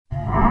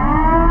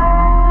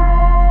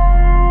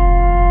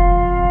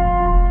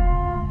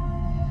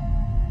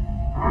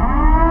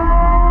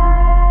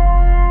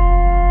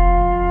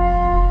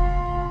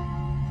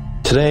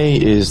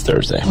is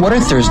Thursday. What are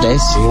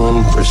Thursdays?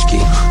 Feeling frisky,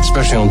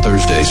 especially on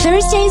Thursdays.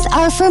 Thursdays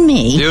are for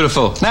me.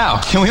 Beautiful.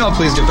 Now, can we all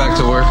please get back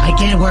to work? I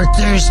can't work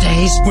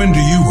Thursdays. When do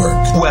you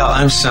work? Well,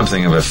 I'm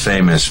something of a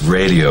famous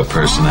radio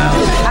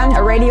personality. I'm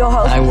a radio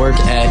host. I work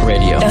at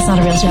radio. That's not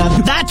a real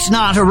job. That's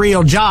not a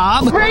real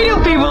job. Radio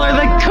people are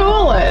the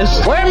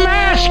coolest. We're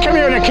mass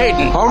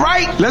communicating. All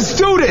right, let's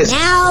do this.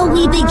 Now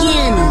we begin.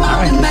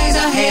 Lauren lays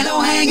a halo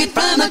hanging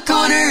from the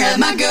corner of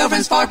my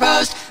girlfriend's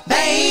four-post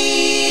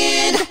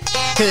bed.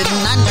 Couldn't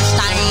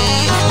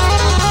understand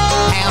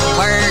how to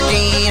work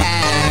it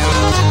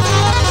out.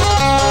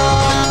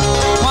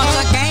 Once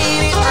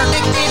again, it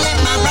perfectly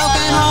left my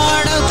broken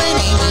heart open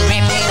and he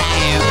ripped it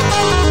out.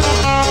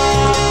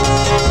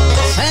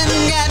 Sun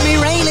got me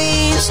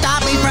railing,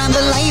 stopped me from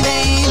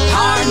believing,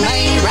 turned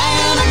me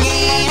round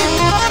again.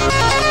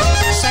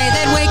 Say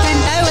that we can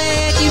do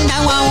it, you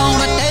know I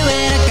want to do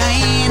it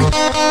again.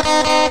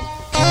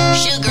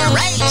 Sugar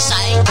Ray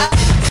say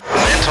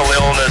mental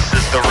illness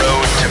is the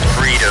road to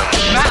freedom.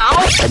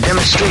 now A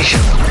demonstration.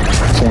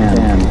 10,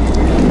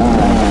 9,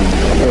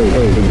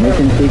 8,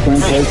 ignition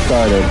sequence has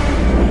started.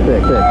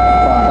 6,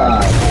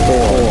 5,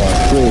 4,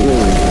 3,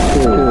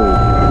 2,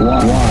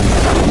 1,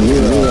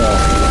 0.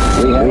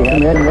 We have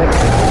commitment.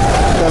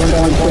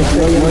 7.6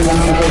 million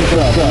pounds of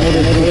drugs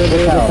committed to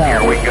the south.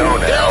 Here we go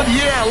now.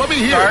 Yeah, let me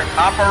hear Start it.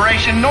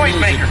 Operation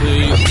Noisemaker.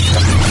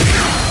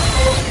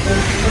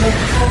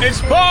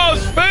 It's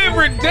Paul's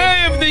favorite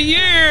day of the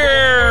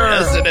year.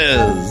 Yes, it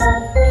is.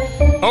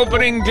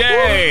 Opening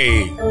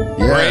day. Yes.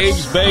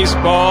 Braves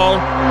baseball.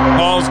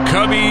 Paul's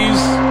Cubbies.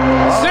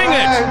 Sing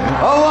it.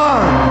 A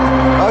 1,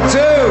 a 2,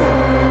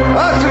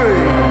 a 3.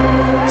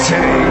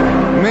 Take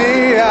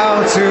me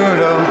out to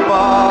the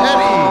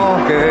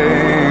ball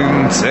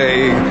game.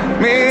 Take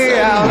me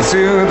out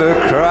to the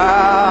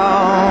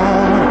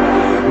crowd.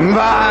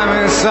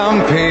 Buy me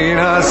some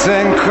peanuts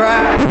and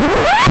crack.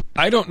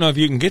 I don't know if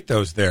you can get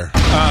those there.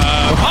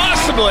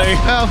 Possibly.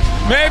 Well,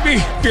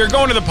 maybe if you're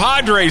going to the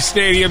Padres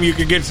Stadium, you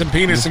could get some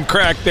peanuts and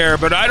crack there,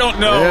 but I don't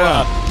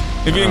know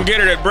if you can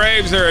get it at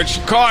Braves or at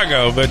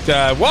Chicago. But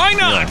why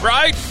not,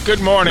 right?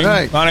 Good morning.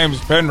 Right. My name is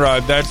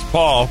Penrod. That's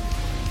Paul.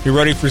 You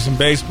ready for some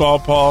baseball,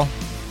 Paul?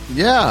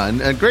 Yeah,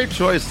 and great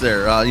choice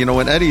there.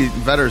 When Eddie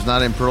Vedder's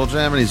not in Pearl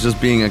Jam and he's just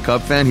being a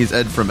Cub fan, he's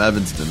Ed from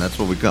Evanston. That's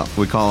what we call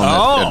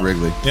him. Ed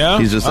Wrigley. Yeah?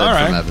 He's just All Ed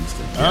right. from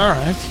Evanston. Yeah. All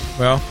right.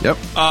 Well, yep.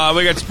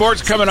 We got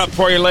sports coming up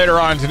for you later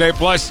on today.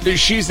 Plus,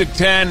 she's at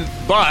 10.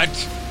 But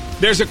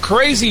there's a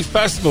crazy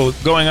festival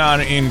going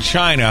on in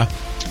China.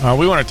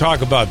 We want to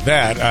talk about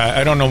that.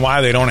 I don't know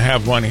why they don't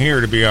have one here,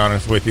 to be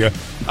honest with you.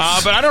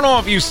 But I don't know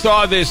if you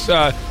saw this.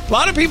 A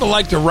lot of people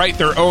like to write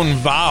their own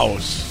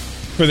vows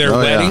for their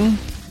wedding. Yeah.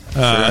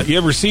 Sure. You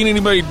ever seen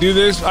anybody do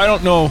this? I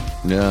don't know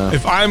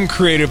if I'm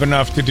creative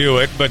enough to do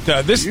it, but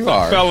this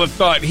fella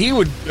thought he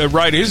would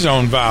write his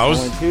own vows.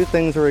 Only 2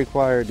 things are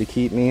required to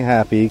keep me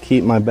happy.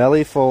 Keep my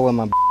belly full and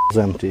my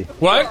empty.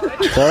 What?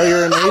 So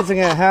you're amazing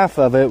at half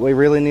of it. We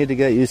really need to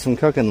get you some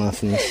cooking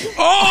lessons.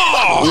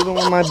 Oh! Even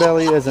when my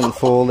belly isn't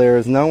full, there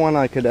is no one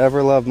I could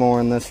ever love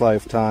more in this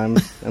lifetime,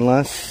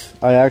 unless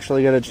I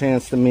actually get a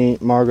chance to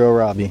meet Margot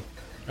Robbie.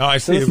 Oh, I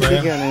see. Since the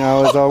beginning,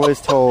 I was always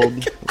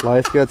told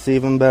life gets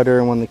even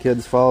better when the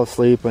kids fall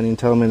asleep and you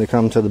tell me to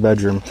come to the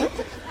bedroom.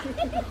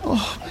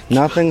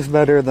 Nothing's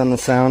better than the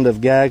sound of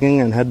gagging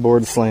and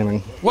headboard slamming.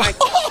 What?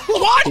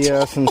 What?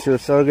 Yeah, since you're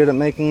so good at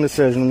making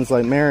decisions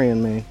like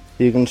marrying me,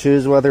 you can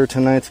choose whether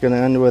tonight's going to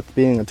end with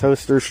being a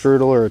toaster,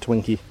 strudel, or a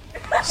Twinkie.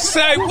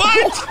 Say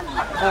what?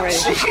 All right.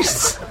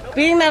 Jeez.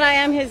 Being that I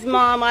am his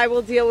mom, I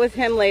will deal with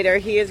him later.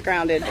 He is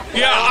grounded.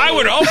 Yeah, I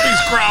would hope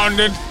he's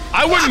grounded.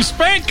 I wouldn't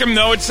spank him,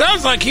 though. It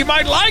sounds like he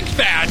might like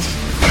that.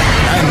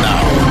 And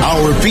now,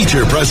 our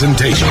feature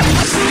presentation.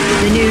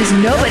 The news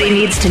nobody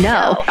needs to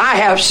know. I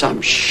have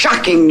some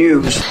shocking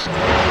news.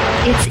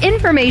 It's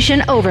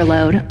information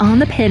overload on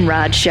the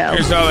Penrod Show.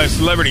 Here's all that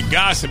celebrity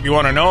gossip you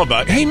want to know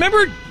about. Hey,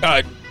 remember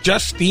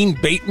Justine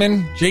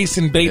Bateman,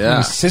 Jason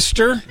Bateman's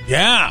sister?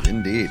 Yeah.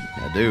 Indeed,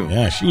 I do.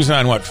 Yeah, she was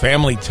on,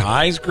 Family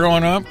Ties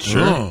growing up?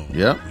 Sure. Oh.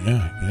 Yep.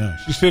 Yeah.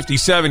 She's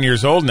 57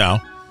 years old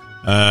now.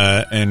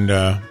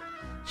 And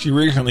she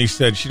recently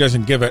said she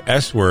doesn't give an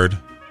S word,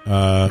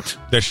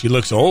 that she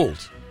looks old.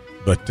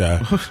 But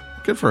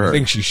good for her. I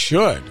think she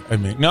should. I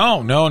mean,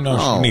 no.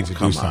 She needs to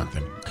do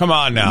something. Come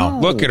on now. No.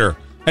 Look at her.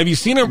 Have you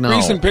seen a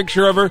recent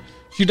picture of her?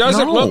 She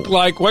doesn't look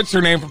like, what's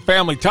her name from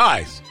Family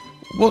Ties?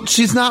 Well,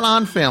 she's not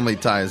on Family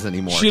Ties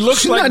anymore. She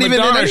looks like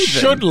Madonna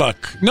should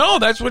look. No,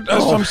 that's what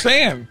I'm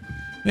saying.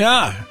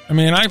 Yeah. I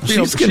mean, I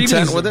feel she's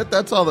content with it.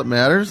 That's all that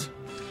matters.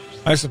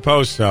 I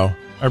suppose so.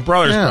 Her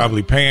brother's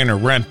probably paying her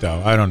rent,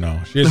 though. I don't know.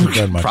 She hasn't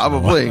done much.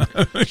 Probably. In a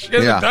while. She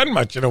hasn't done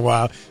much in a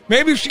while.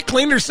 Maybe if she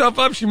cleaned herself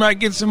up, she might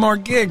get some more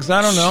gigs.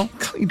 I don't know. She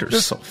cleaned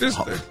herself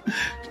up.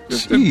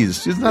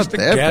 Jeez, she's not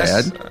that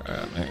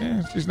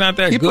bad. She's not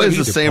that good. He plays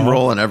the same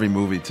role in every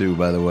movie, too,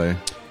 by the way.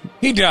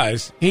 He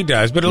does,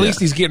 but at least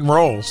he's getting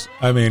roles.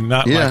 I mean,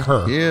 not like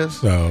her. He is.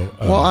 So,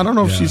 well, I don't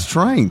know if she's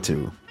trying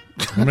to.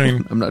 I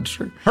mean, I'm not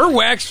sure. Her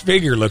wax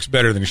figure looks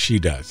better than she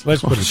does.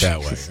 Let's put it that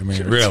way. I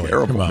mean, really.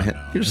 Terrible, come on man.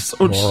 now. You're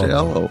so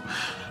shallow.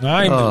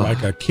 I'm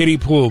like a kiddie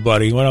pool,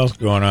 buddy. What else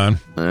going on?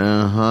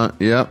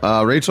 Yep.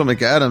 Rachel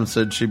McAdams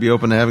said she'd be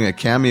open to having a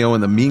cameo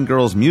in the Mean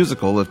Girls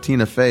musical if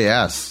Tina Fey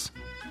asks.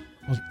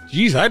 Well,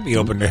 geez, I'd be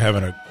open to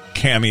having a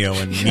cameo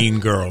in Mean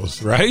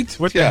Girls, right?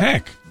 What the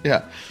heck?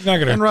 Yeah. She's not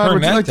going to Penrod, turn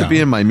would you that like down. to be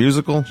in my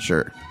musical?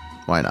 Sure.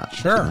 Why not?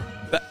 Sure.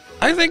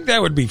 I think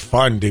that would be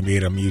fun to be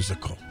in a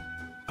musical.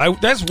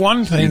 That's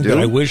one thing that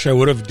I wish I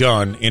would have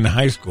done in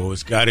high school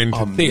is got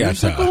into theater.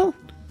 Musical?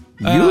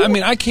 I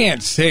mean, I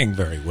can't sing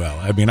very well.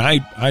 I mean, I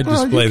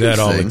display that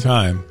all the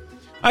time.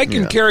 I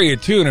can carry a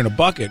tune in a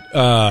bucket,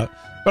 but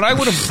I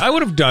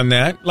would have done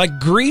that. Like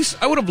Grease,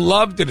 I would have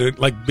loved to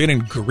have been in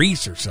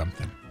Grease or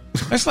something.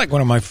 That's like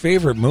one of my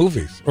favorite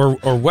movies.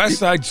 Or West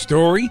Side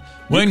Story.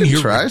 When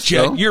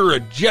you're a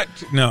jet.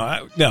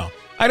 No,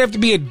 I'd have to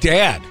be a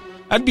dad.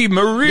 I'd be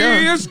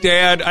Maria's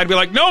dad. I'd be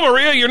like, no,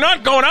 Maria, you're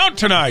not going out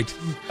tonight.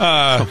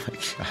 Oh, my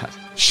God.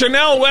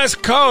 Chanel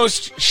West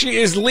Coast, she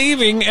is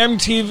leaving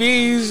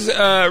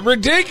MTV's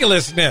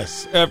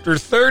ridiculousness after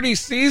 30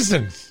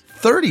 seasons.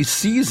 30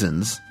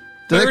 seasons?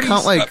 Do they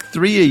count like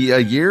 3 a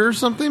year or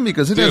something?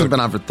 Because it hasn't been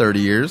on for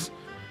 30 years.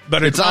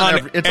 But it's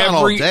on every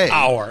all day.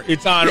 Hour.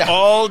 It's on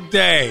all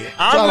day.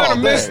 I'm going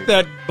to miss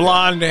that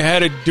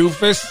blonde-headed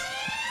doofus.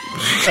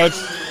 That's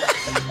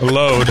a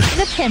load.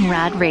 The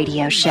Penrod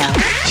Radio Show.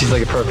 She's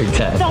like a perfect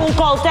 10. Don't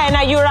go 10,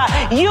 now you're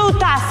a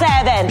Utah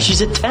 7.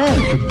 She's a 10.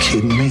 Are you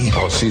kidding me?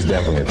 Oh, she's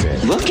definitely a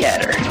 10. Look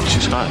at her.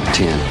 She's hot.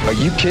 10. Are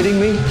you kidding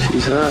me?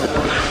 She's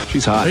hot.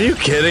 She's hot. Are you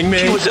kidding me?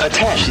 She was a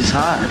 10. She's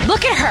hot.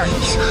 Look at her.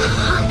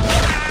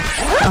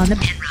 On the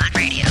Penrod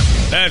Radio.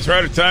 That's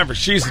right. It's time for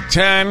She's a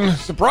 10.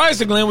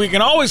 Surprisingly, we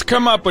can always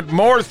come up with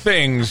more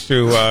things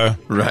to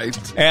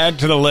add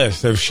to the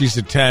list of She's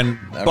a 10.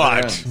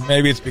 But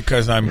maybe it's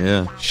because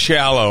I'm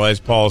shallow, as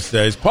Paul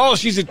says. Paul,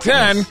 she's a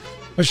 10,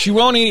 but she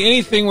won't eat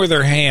anything with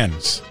her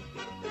hands.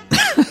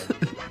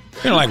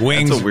 Like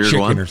wings. That's a weird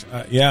chicken one.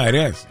 Yeah, it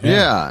is.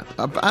 Yeah.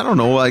 I don't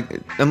know. Like,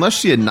 unless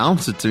she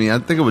announced it to me, I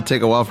think it would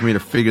take a while for me to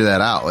figure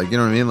that out. Like, you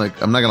know what I mean?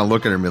 Like, I'm not going to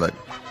look at her and be like,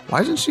 why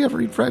doesn't she ever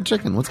eat fried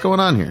chicken? What's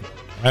going on here?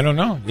 I don't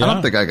know. Yeah. I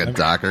don't think I could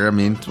dock her. I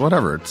mean,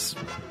 whatever.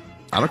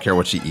 I don't care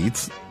what she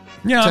eats.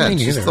 Yeah, 10. I mean,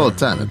 she's either. still a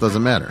 10. It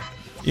doesn't matter.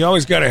 You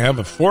always got to have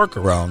a fork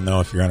around, though,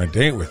 if you're on a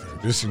date with her,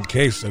 just in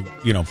case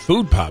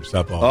food pops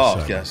up all of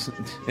a sudden. Yes.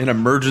 An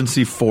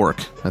emergency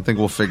fork. I think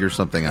we'll figure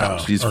something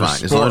out. She's fine.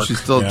 Spork. As long as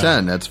she's still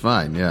 10, that's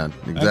fine. Yeah,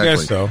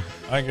 exactly.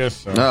 I guess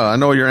so. No, I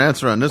know your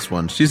answer on this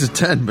one. She's a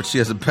 10, but she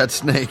has a pet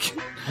snake.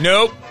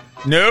 Nope.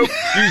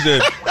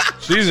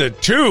 She's a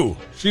 2.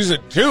 She's a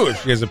 2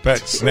 if she has a pet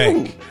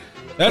snake.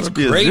 That's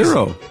crazy.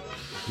 0.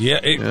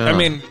 Yeah, I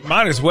mean,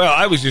 might as well.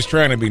 I was just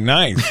trying to be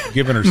nice,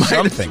 giving her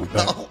something.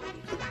 But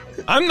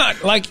I'm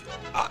not like,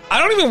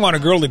 I don't even want a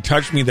girl to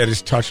touch me that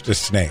has touched a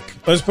snake.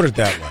 Let's put it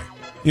that way.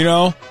 You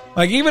know?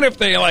 Like, even if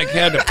they,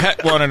 had to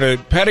pet one at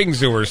a petting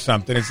zoo or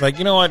something, it's like,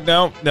 you know what?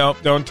 No,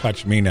 don't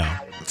touch me now.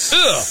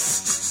 Ugh.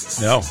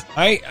 No.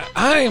 I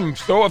am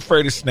so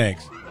afraid of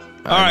snakes.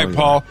 All right,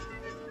 Paul.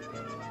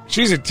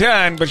 She's a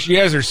 10, but she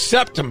has her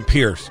septum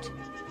pierced.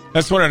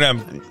 That's one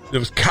of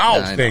those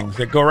cow things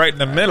that go right in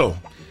the middle.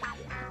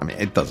 I mean,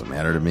 it doesn't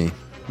matter to me.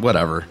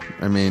 Whatever.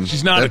 I mean,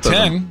 she's not a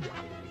 10.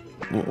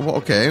 Well,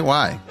 okay,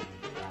 why?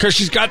 Because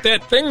she's got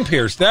that thing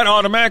pierced. That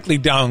automatically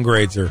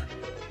downgrades her.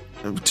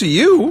 To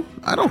you,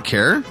 I don't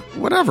care.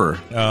 Whatever.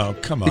 Oh,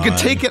 come on. You can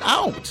take it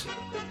out. It's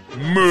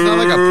not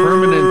like a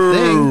permanent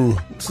thing.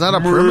 It's not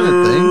a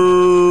permanent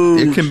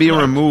thing. It can be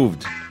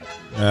removed.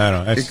 I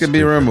don't know. It can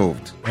be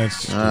removed.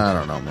 That's I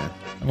don't know, man.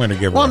 I'm going to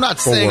give her Well, I'm not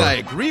 4. saying I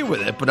agree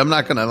with it, but I'm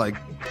not going to,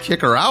 kick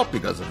her out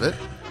because of it.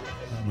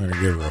 I'm going to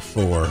give her a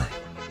 4.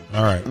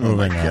 All right,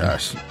 moving on.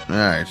 Gosh. All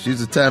right,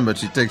 she's a 10, but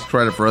she takes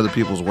credit for other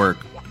people's work.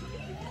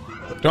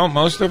 Don't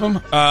most of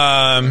them?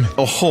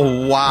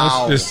 Oh,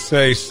 wow. Let's just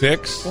say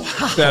 6,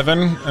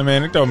 7. I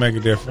mean, it don't make a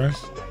difference.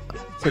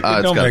 It's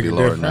got to be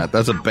lower than that.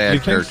 That's a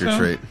bad character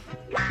trait.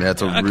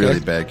 That's a really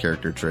bad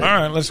character trait. All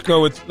right, let's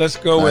go with I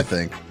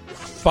think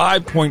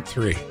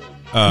 5.3.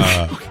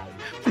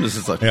 What is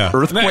this, like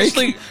earthquake?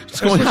 Actually,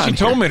 that's what she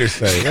told me to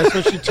say. That's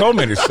what she told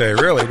me to say,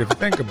 really, to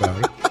think about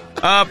it.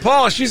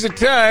 Paul, she's a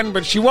 10,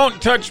 but she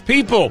won't touch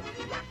people,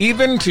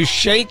 even to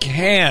shake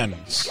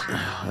hands.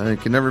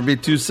 It can never be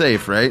too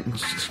safe, right?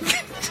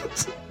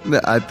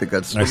 I think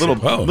that's a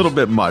little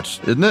bit much,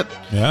 isn't it?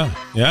 Yeah.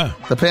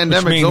 The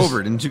pandemic's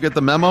over. Didn't you get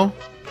the memo?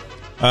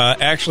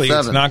 Actually, 7.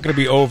 It's not going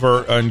to be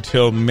over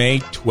until May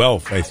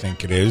 12th, I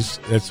think it is.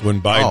 That's when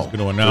Biden's going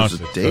to announce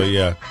it. So,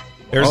 yeah,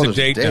 there's a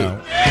date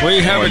now.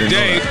 We have a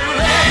date.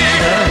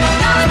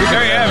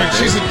 There you have it.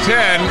 She's a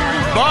 10,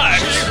 but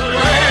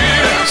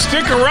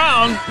stick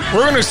around.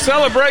 We're going to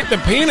celebrate the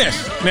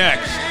penis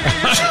next.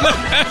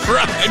 That's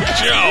right,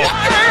 Joe.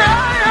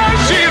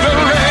 She's a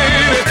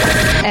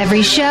lady.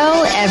 Every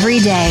show, every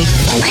day.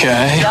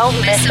 Okay.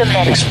 Don't miss a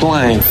minute.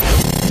 Explain.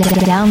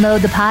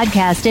 Download the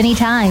podcast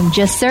anytime.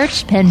 Just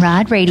search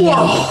Penrod Radio.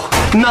 Whoa,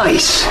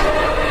 nice.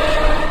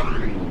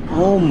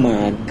 Oh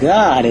my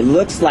God, it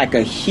looks like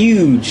a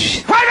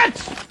huge...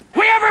 Private!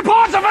 We have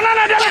reports of an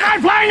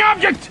unidentified flying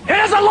object! It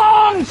is a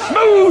long,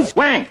 smooth...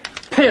 Wang,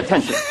 pay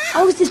attention.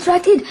 I was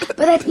distracted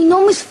by that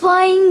enormous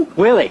flying...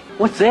 Willie,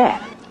 what's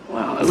that?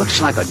 Well, it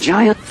looks like a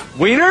giant...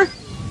 Wiener?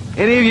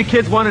 Any of you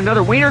kids want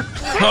another wiener?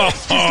 Oh,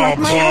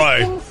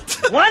 boy.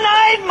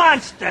 One-eyed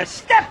monster!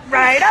 Step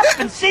right up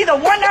and see the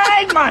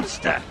one-eyed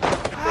monster!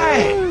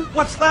 Hey,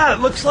 what's that?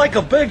 It looks like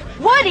a big...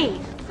 Woody!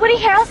 Woody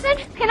Harrelson?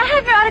 Can I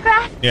have your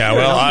autograph? Yeah,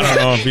 well, I don't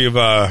know if you've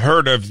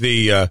heard of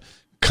the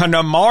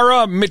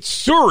Connemara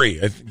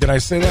Mitsuri. Did I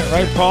say that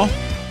right, Paul?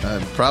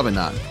 Probably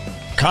not.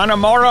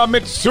 Connemara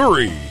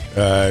Mitsuri.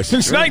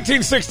 Since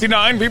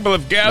 1969, people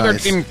have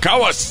gathered in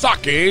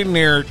Kawasaki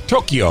near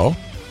Tokyo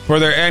for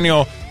their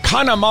annual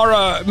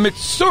Connemara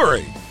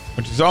Mitsuri,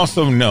 which is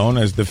also known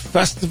as the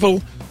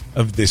Festival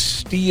of the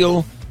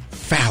Steel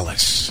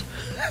Phallus.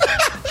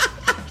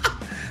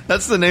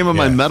 That's the name of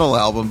my metal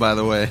album, by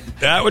the way.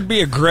 That would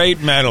be a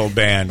great metal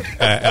band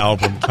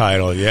album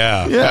title,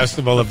 yeah.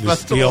 Festival of the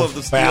Steel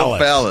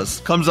Phallus.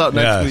 Comes out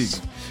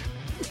next week.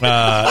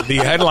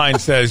 The headline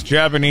says,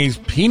 Japanese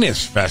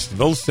Penis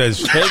Festival says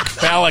fake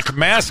phallic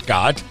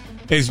mascot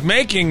is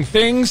making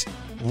things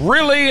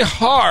really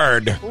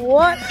hard.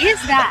 What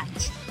is that?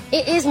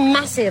 It is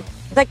massive.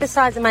 It's like the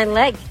size of my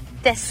leg.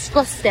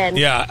 Disgusting.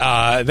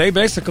 Yeah, they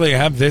basically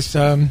have this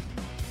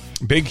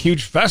big,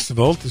 huge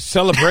festival to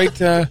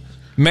celebrate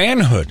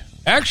manhood.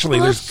 Actually,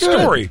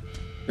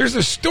 there's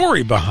a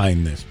story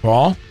behind this,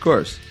 Paul. Of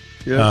course.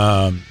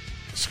 Yeah.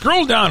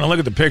 Scroll down and look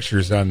at the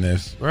pictures on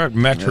this. We're at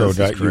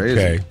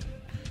metro.uk.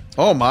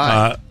 Oh,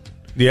 my.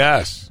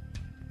 Yes.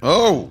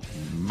 Oh,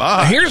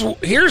 my.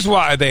 Here's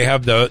why they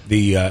have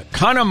the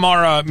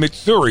Connemara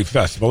Mitsuri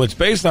Festival. It's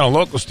based on a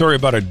local story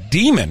about a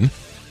demon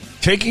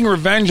taking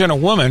revenge on a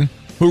woman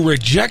who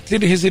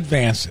rejected his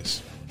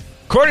advances.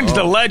 According to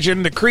the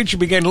legend, the creature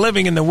began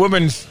living in the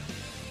woman's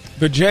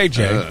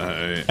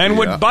vajayjay and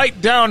would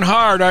bite down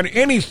hard on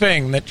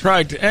anything that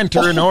tried to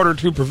enter in order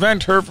to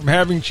prevent her from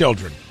having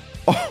children.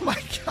 Oh, my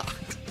God.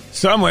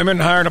 Some women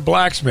hired a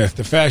blacksmith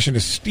to fashion a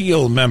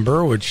steel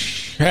member which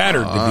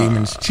shattered the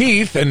demon's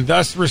teeth and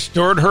thus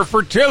restored her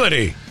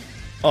fertility.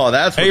 Oh,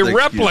 that's what the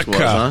replica was,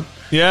 huh?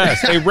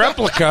 Yes, a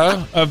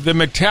replica of the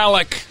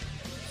metallic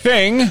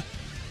thing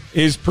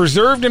is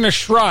preserved in a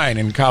shrine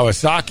in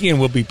Kawasaki and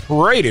will be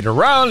paraded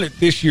around at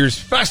this year's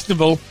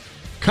festival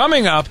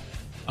coming up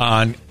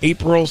on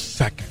April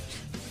 2nd.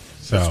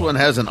 So, this one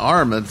has an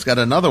arm that's got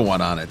another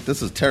one on it.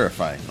 This is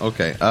terrifying.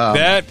 Okay.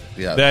 That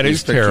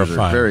is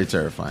terrifying. Very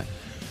terrifying.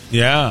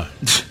 Yeah.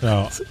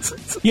 So,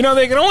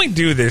 they can only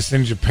do this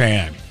in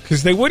Japan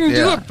because they wouldn't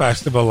do a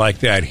festival like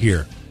that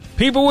here.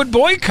 People would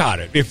boycott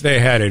it if they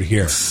had it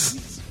here.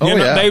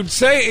 They would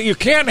say, you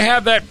can't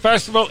have that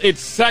festival.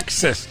 It's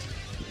sexist.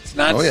 It's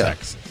not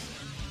sexist.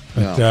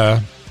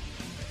 But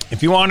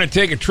if you want to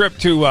take a trip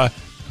to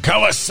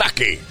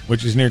Kawasaki,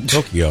 which is near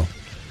Tokyo,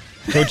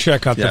 go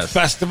check out the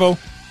Festival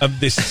of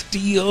the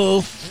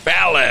Steel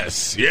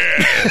Phallus.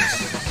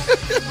 Yes.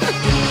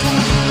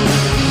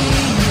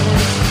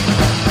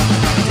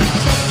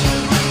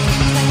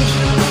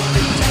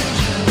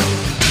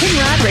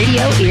 Penrod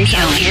Radio is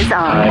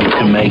on. Time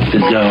to make the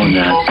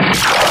donuts.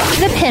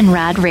 The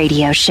Penrod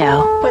Radio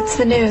Show. What's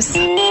the news?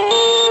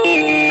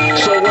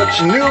 So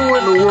what's new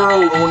in the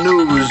world of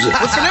news?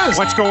 What's the news?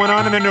 What's going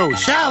on in the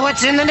news? So,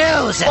 what's in the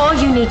news? All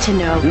you need to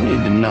know. You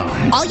need to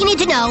know. All you need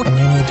to know.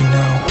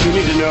 You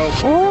need to know.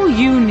 All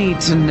you need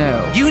to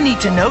know. You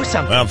need to know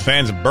something. Well,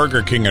 fans of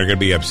Burger King are going to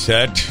be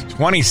upset.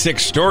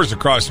 26 stores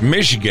across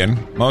Michigan,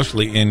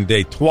 mostly in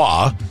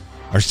Detroit,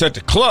 are set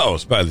to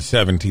close by the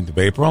 17th of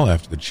April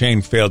after the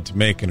chain failed to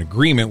make an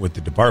agreement with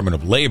the Department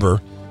of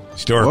Labor.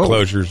 Store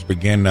closures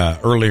begin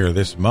earlier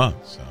this month.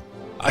 So,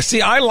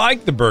 I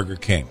like the Burger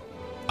King.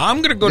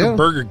 I'm going to go to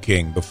Burger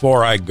King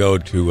before I go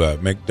to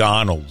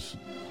McDonald's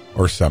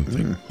or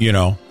something,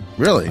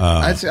 Really?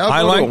 I'll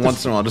go to it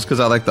once in a while just because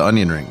I like the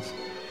onion rings.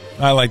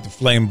 I like the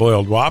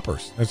flame-boiled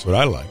Whoppers. That's what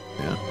I like.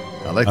 Yeah.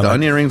 I like the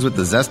onion rings with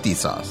the zesty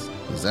sauce.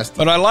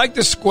 But I like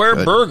the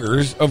square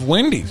burgers of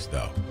Wendy's,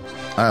 though.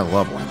 I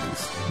love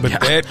Wendy's.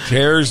 But that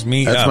tears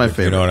me up. That's my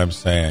favorite. You know what I'm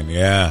saying?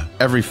 Yeah.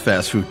 Every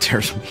fast food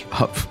tears me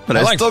up. But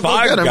I like still go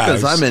Five get them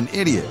because Guys. I'm an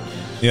idiot.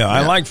 Yeah,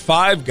 I like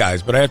Five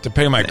Guys, but I have to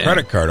pay my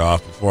credit card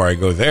off before I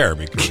go there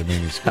because,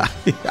 it's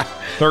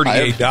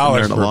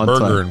 $38 for a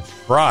burger and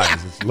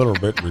fries. It's a little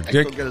bit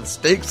ridiculous. I go get a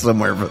steak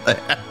somewhere for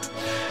that.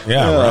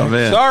 Yeah, right.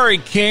 Man. Sorry,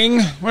 King.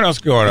 What else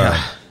going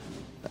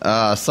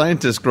on?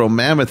 Scientists grow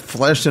mammoth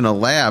flesh in a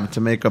lab to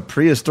make a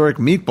prehistoric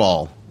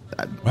meatball.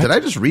 Did I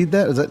just read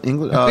that? Is that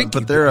English?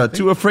 But they're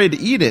too afraid to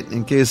eat it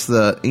in case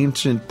the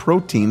ancient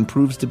protein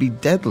proves to be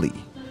deadly.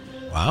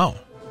 Wow.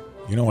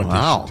 You know what they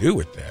should do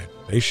with that?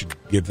 They should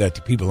give that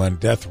to people on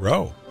death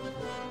row.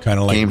 Kind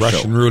of like game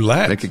Russian show.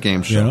 roulette. Make a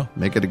game show.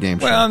 Make it a game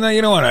show. Well, no,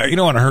 you don't want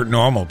to hurt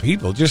normal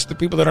people. Just the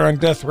people that are on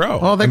death row.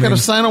 Oh, they got to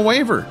sign a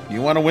waiver.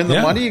 You want to win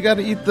the money? You got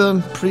to eat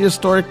the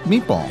prehistoric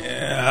meatball.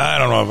 Yeah, I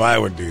don't know if I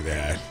would do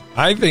that.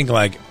 I think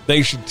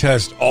they should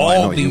test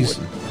all these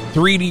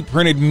 3D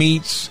printed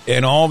meats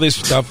and all this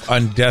stuff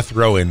on death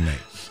row inmates.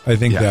 I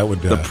think that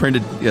would... the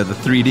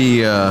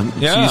 3D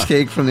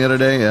cheesecake from the other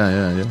day.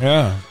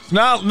 Yeah. It's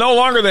no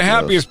longer the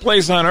happiest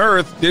place on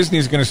earth.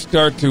 Disney's going to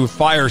start to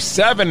fire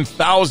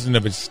 7,000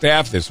 of its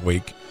staff this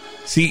week.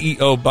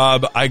 CEO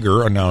Bob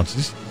Iger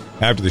announces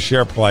after the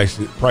share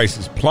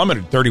prices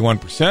plummeted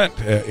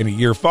 31% in a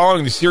year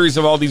following the series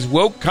of all these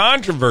woke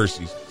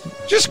controversies.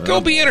 Just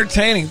go be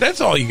entertaining.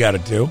 That's all you got to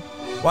do.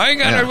 Why you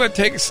got to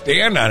take a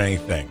stand on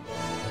anything?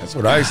 That's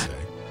what I say.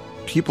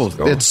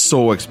 It's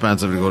so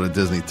expensive to go to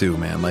Disney too,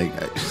 man. Like, I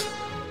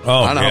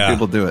don't know how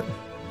people do it.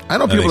 I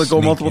know people that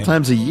go multiple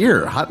times a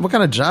year. What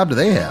kind of job do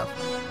they have?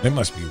 They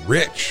must be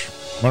rich.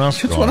 What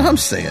else? That's what I'm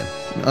saying.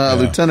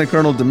 Lieutenant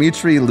Colonel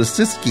Dmitry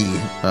Lisinsky,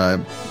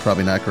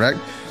 probably not correct.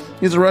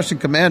 He's a Russian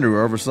commander who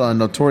oversaw a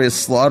notorious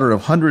slaughter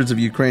of hundreds of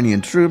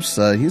Ukrainian troops.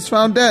 He's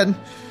found dead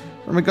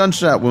from a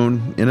gunshot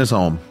wound in his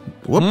home.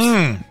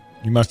 Whoops.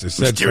 You must have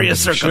said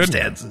mysterious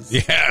circumstances.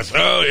 Yes.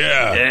 Oh,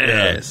 yeah.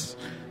 Yes.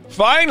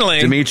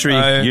 Finally, Dimitri,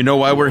 you know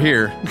why we're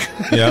here.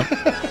 Yeah.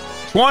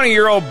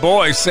 20-year-old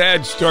boy,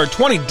 sad story.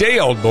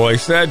 20-day-old boy,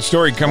 sad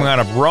story coming out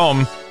of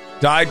Rome,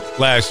 died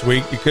last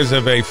week because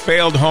of a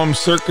failed home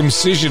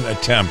circumcision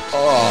attempt.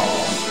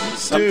 Oh,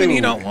 something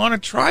you don't want to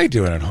try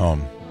doing at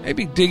home.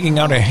 Maybe digging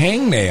out a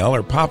hangnail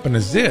or popping a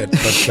zit,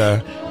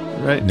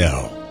 but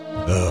no.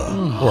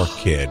 Ugh, poor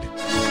kid.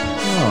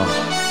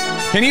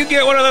 Oh. Can you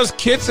get one of those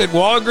kits at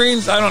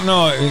Walgreens? I don't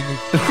know.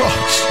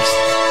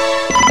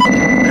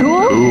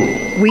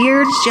 Cool?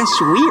 Weird?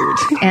 Just weird.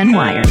 And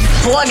wired.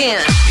 Plug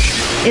in.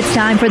 It's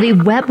time for the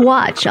Web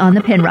Watch on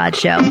the Penrod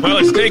Show. Well,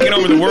 it's taken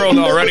over the world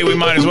already. We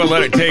might as well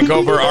let it take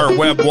over our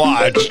Web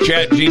Watch.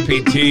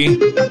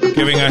 ChatGPT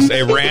giving us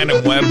a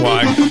random Web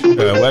Watch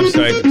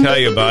website to tell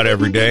you about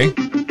every day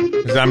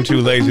because I'm too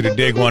lazy to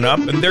dig one up.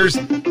 And there's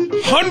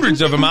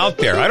hundreds of them out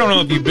there. I don't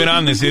know if you've been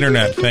on this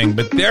internet thing,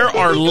 but there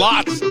are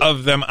lots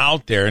of them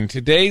out there. And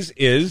today's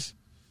is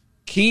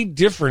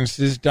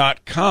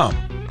keydifferences.com.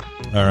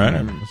 All right,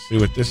 let's see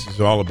what this is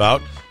all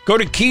about. Go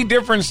to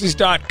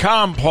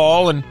keydifferences.com,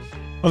 Paul, and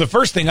the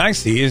first thing I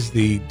see is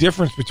the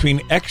difference between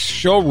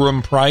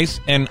ex-showroom price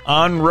and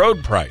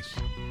on-road price.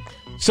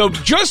 So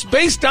just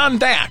based on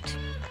that,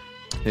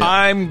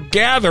 I'm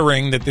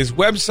gathering that this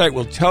website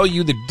will tell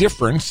you the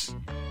difference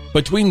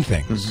between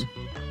things.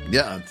 Mm-hmm.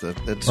 Yeah,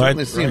 that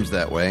certainly seems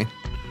that way.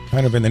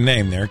 Kind of in the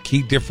name there,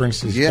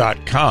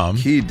 keydifferences.com.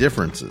 Key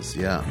differences,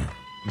 yeah.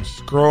 I'm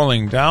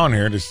scrolling down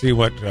here to see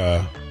what...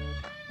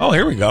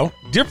 here we go.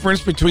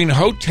 Difference between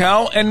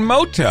hotel and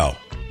motel.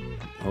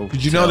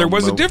 Did you know there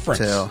was a difference?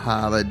 Hotel,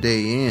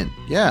 Holiday Inn.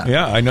 Yeah.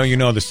 Yeah, I know you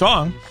know the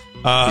song.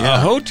 A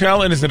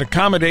hotel is an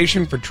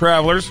accommodation for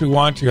travelers who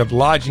want to have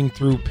lodging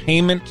through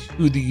payment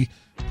to the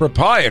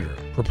proprietor.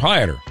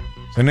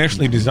 It's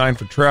initially designed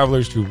for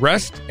travelers to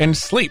rest and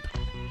sleep.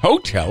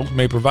 Hotels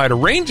may provide a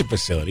range of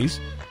facilities,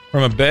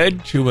 from a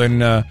bed to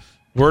an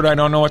word I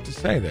don't know what to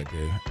say. That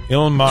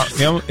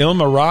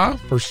Ilmara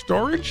for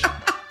storage?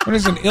 What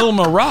is an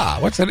Ilmara?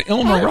 What's an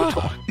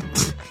Ilmara?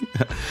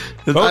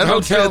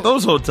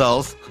 Those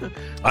hotels.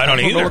 I don't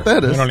either. know what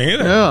that is. I don't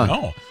either. Yeah.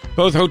 No.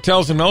 Both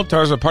hotels and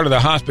motels are part of the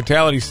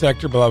hospitality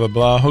sector, blah, blah,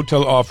 blah.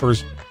 Hotel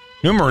offers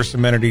numerous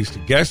amenities to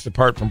guests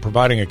apart from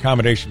providing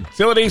accommodation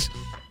facilities.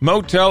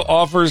 Motel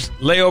offers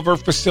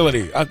layover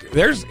facility.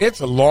 It's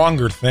a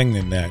longer thing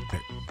than that.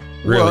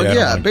 Really,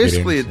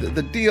 basically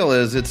the deal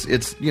is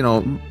it's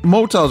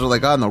motels are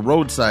like on the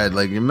roadside,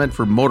 like you're meant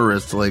for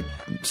motorists to like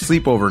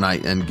sleep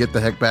overnight and get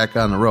the heck back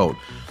on the road.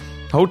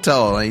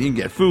 Hotel, like, you can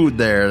get food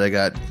there. They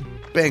got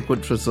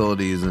banquet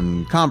facilities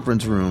and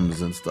conference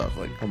rooms and stuff.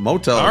 Like a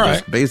motel is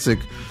just basic.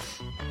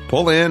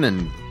 Pull in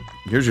and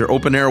here's your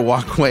open air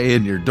walkway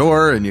in your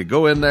door, and you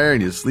go in there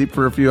and you sleep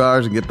for a few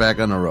hours and get back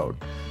on the road.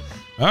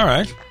 All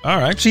right.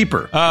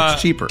 Cheaper.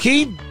 It's cheaper.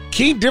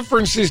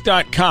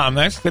 Keydifferences.com.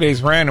 That's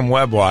today's random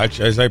web watch.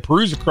 As I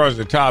peruse across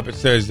the top, it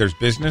says there's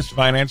business,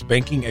 finance,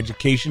 banking,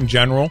 education,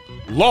 general,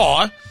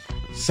 law,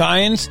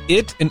 science,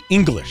 and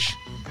English.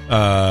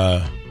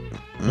 I'm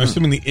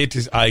assuming the it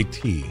is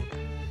IT.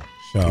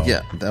 So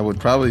yeah, that would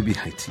probably be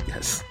IT,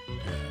 yes.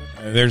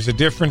 There's a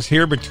difference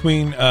here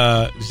between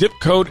zip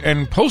code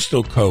and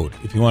postal code,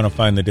 if you want to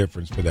find the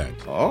difference for that.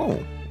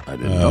 Oh, I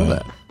didn't know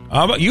that.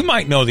 You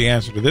might know the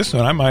answer to this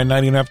one. I might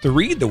not even have to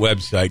read the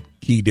website,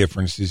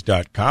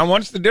 keydifferences.com.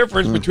 What's the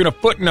difference between a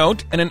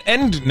footnote and an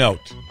end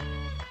note?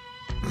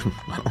 I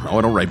don't know.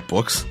 I don't write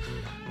books.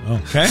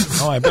 Okay.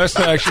 Well,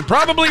 I should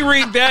probably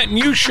read that, and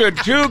you should,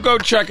 too. Go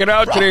check it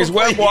out. Today's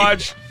Web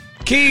Watch,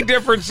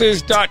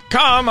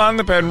 keydifferences.com on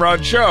The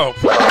Penrod Show.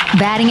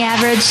 Batting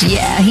average?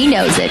 Yeah, he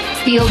knows it.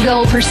 Field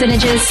goal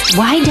percentages?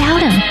 Why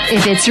doubt him?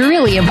 If it's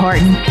really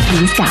important,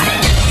 he's got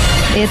it.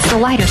 It's the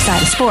lighter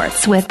side of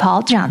sports with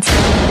Paul Johnson.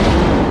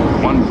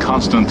 One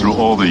constant through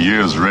all the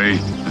years, Ray,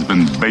 has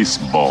been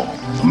baseball.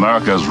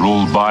 America has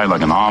rolled by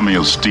like an army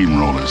of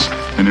steamrollers,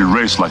 and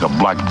erased like a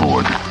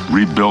blackboard,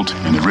 rebuilt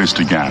and erased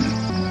again.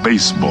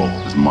 Baseball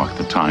has marked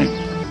the time.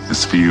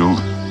 This field,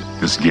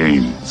 this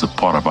game, is a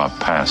part of our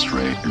past,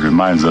 Ray. It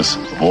reminds us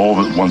of all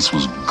that once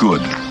was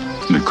good,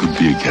 and it could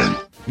be again.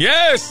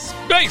 Yes,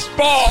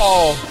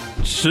 baseball.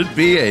 Should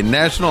be a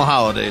national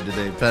holiday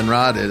today,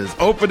 Penrod. It is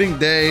opening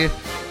day.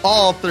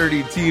 All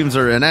 30 teams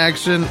are in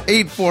action.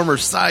 8 former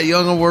Cy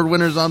Young Award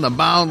winners on the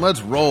mound.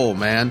 Let's roll,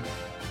 man.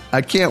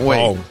 I can't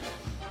wait.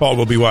 Paul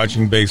will be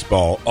watching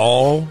baseball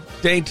all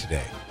day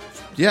today.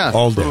 Yeah,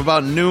 all day. From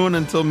about noon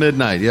until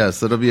midnight.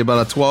 Yes, it'll be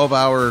about a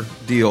 12-hour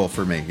deal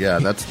for me. Yeah,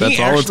 that's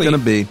all it's going to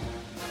be.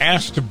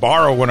 Asked to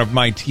borrow one of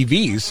my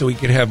TVs so he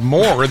could have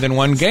more than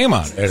one game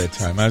on at a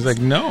time. I was like,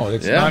 no,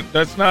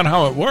 that's not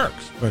how it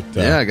works. But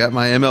I got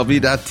my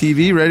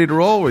MLB.TV ready to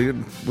roll. We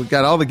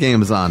got all the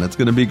games on. It's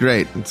going to be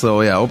great.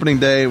 So yeah, opening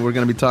day, we're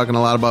going to be talking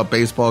a lot about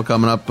baseball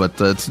coming up.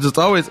 But it's just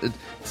always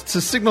it's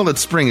a signal that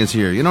spring is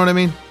here. You know what I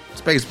mean?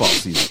 It's baseball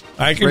season.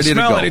 I can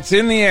smell it. It's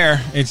in the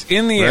air. It's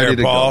in the air,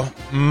 Paul.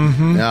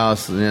 Mm-hmm. Yeah,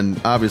 and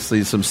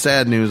obviously some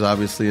sad news.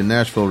 Obviously in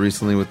Nashville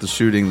recently with the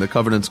shooting, the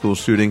Covenant School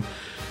shooting.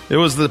 It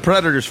was the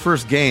Predators'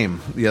 first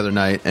game the other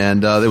night,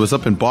 and it was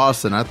up in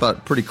Boston. I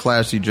thought pretty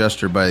classy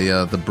gesture by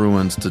the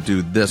Bruins to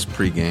do this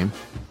pregame.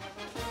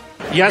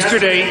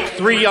 Yesterday,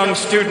 3 young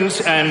students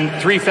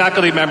and 3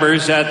 faculty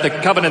members at the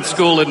Covenant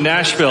School in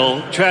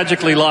Nashville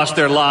tragically lost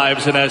their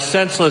lives in a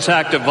senseless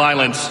act of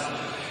violence.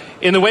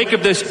 In the wake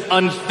of this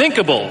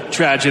unthinkable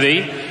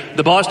tragedy,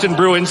 the Boston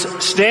Bruins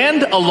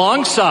stand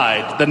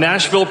alongside the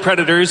Nashville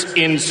Predators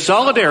in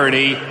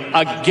solidarity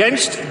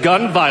against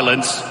gun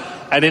violence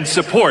and in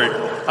support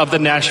of the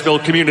Nashville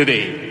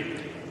community.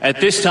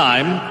 At this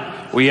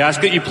time, we ask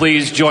that you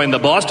please join the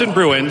Boston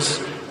Bruins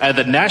and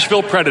the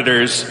Nashville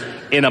Predators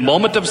in a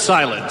moment of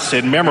silence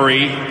in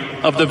memory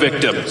of the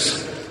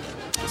victims.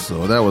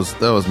 So that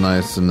was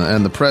nice, and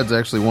the Preds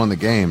actually won the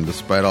game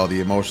despite all the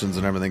emotions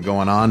and everything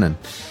going on, and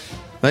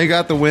they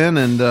got the win.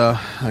 And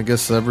I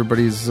guess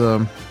everybody's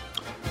got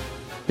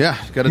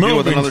to deal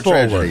with another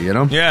tragedy, you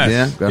know.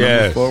 Yes. Got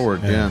to move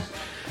forward. Yeah.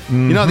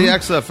 Mm-hmm. You know, the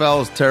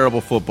XFL is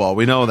terrible football.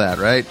 We know that,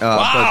 right?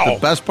 Wow. But the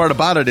best part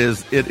about it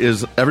is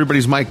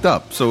everybody's mic'd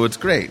up, so it's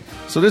great.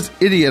 So this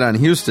idiot on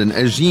Houston,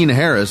 Eugene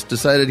Harris,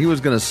 decided he was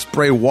going to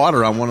spray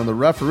water on one of the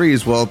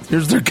referees. Well,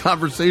 here's their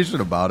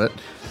conversation about it.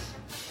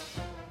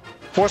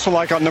 Forceful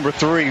like on number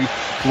 3,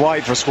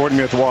 White, for squirting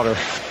me with water.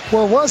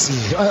 Where was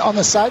he? On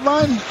the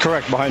sideline?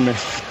 Correct, behind me.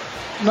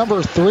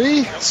 Number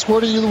 3,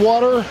 squirting you the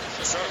water.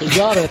 You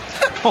got it.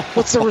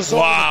 What's the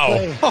result? Wow.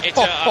 Of the play?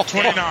 It's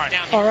 29.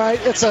 All right,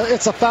 it's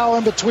a foul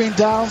in between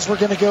downs. We're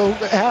going to go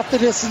half the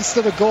distance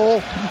to the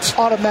goal.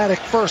 Automatic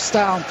first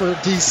down for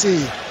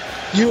DC.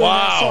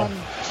 UMS on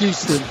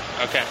Houston.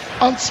 Okay.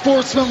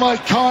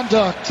 Unsportsmanlike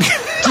conduct.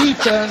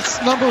 Defense,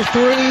 number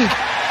 3.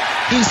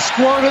 He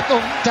squirted the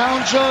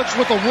down judge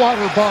with a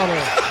water bottle.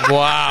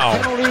 Wow.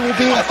 Penalty will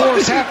be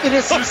enforced half the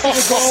distance to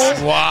the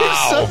goal. Wow.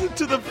 He says it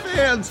to the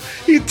fans.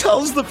 He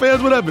tells the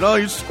fans what happened. Oh,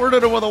 he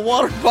squirted him with a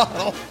water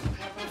bottle.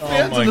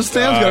 Fans in the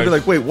stands got to be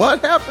like, wait,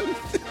 what happened?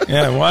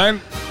 Yeah, what?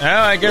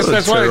 Well, I guess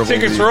that's why the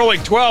tickets are only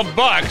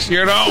 $12,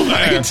 you know?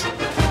 Right.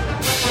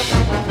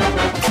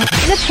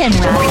 The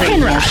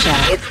Penrod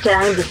Show. It's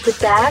time to sit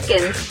back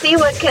and see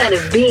what kind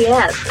of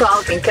BS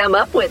Paul can come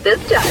up with this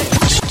time.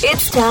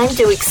 It's time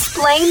to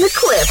explain the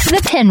clip.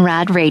 The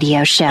Penrod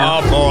Radio Show.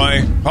 Oh,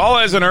 boy. Paul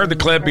hasn't heard the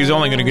clip. He's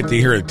only going to get to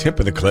hear a tip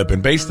of the clip.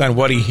 And based on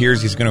what he hears,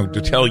 he's going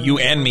to tell you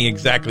and me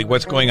exactly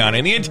what's going on.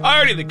 And the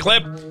entirety of the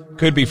clip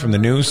could be from the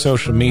news,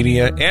 social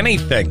media,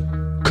 anything.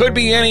 Could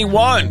be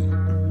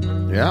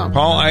anyone. Yeah.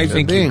 Paul, I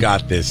think you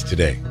got this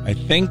today. I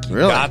think you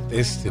got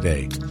this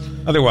today.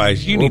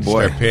 Otherwise, you need to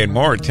start paying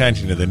more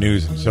attention to the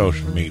news and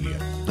social media.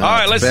 All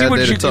right, let's see what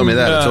you can... tell me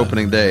that. It's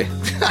opening day.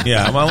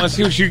 Yeah, well, let's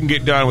see what you can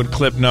get done with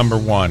clip number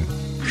 1.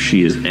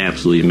 She is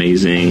absolutely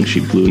amazing. She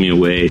blew me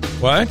away.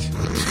 What?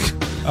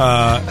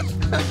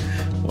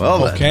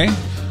 Well, okay.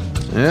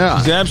 Yeah.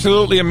 She's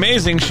absolutely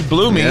amazing. She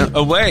blew me away.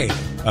 Away.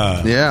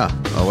 Yeah,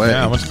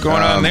 what's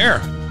going on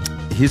there?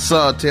 He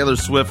saw Taylor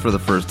Swift for the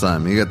first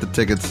time. He got the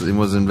tickets. He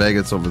was in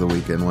Vegas over the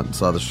weekend. Went and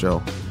saw the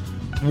show.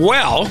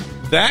 Well,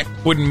 that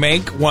would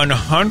make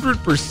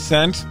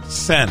 100%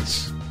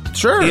 sense.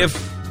 Sure.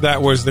 If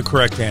that was the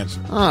correct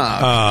answer.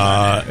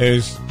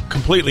 Is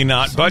completely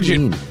not.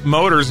 Budget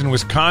Motors in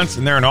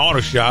Wisconsin. They're an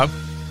auto shop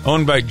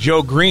owned by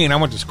Joe Green. I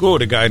went to school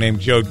with a guy named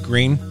Joe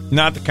Green.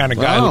 Not the kind of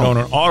guy who owned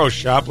an auto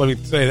shop. Let me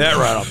say that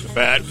right off the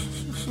bat.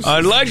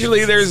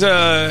 Allegedly, there's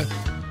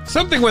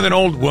something with an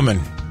old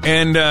woman.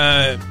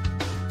 And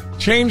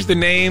changed the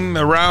name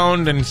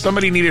around, and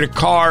somebody needed a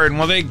car, and,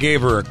 well, they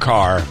gave her a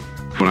car.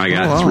 When I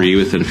got 3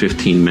 within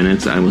 15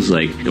 minutes, I was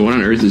like, what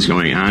on earth is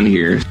going on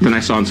here? Then I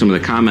saw in some of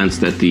the comments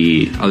that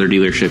the other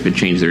dealership had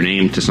changed their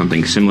name to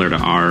something similar to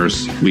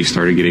ours. We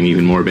started getting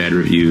even more bad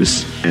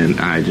reviews, and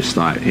I just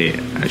thought, hey,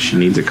 she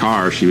needs a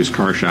car. She was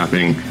car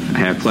shopping. I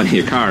have plenty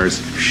of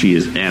cars. She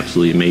is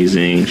absolutely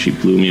amazing. She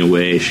blew me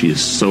away. She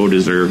is so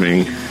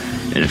deserving,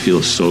 and it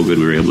feels so good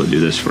we were able to do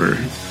this for her.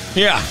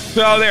 Yeah,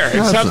 so there.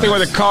 It's something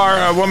with a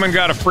car. A woman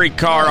got a free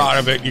car out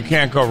of it. You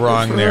can't go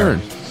wrong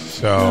there.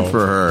 So good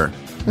for her.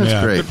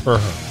 That's great. Good for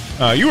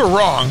her. You were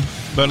wrong,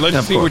 but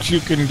let's see what you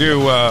can do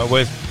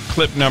with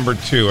clip number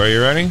 2. Are you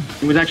ready?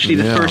 It was actually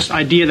the first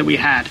idea that we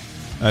had.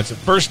 That's the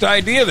first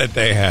idea that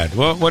they had.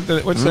 What's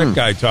that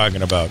guy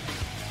talking about?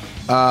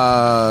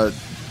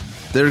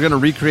 They're going to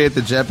recreate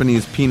the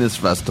Japanese penis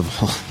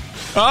festival.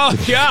 Oh,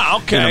 yeah,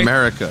 okay. In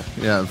America.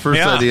 Yeah, the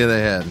first idea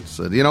they had.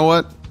 Said, you know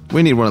what?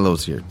 We need one of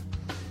those here.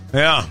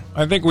 Yeah,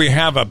 I think we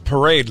have a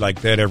parade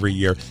like that every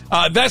year.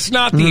 That's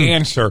not the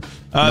answer.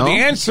 No? The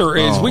answer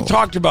is, we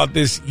talked about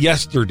this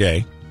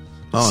yesterday.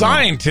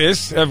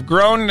 Scientists have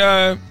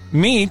grown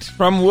meat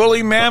from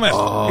woolly mammoth.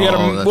 We had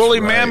a woolly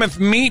mammoth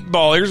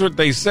meatball. Here's what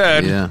they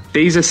said. Yeah.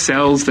 These are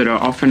cells that are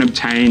often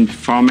obtained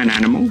from an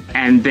animal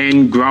and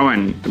then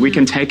grown. We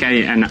can take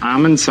an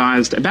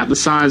almond-sized, about the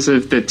size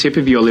of the tip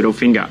of your little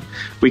finger.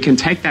 We can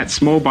take that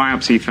small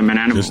biopsy from an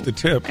animal. Just the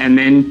tip. And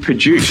then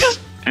produce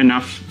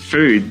enough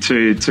food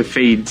to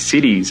feed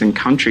cities and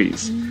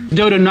countries.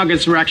 Dodo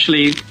nuggets were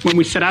actually, when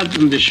we set out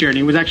on this journey,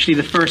 it was actually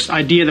the first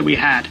idea that we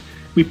had.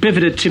 We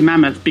pivoted to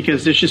mammoth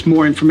because there's just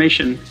more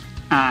information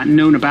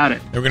known about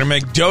it. They're going to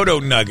make dodo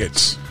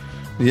nuggets.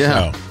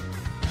 Yeah. So,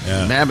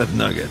 yeah. Mammoth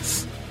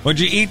nuggets. Would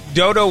you eat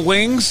dodo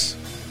wings?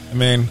 I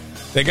mean,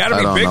 they got to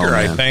be bigger,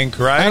 I think,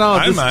 right? I know.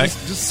 I might.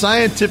 Just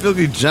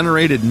scientifically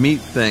generated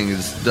meat thing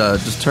is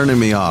just turning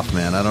me off,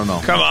 man. I don't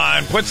know. Come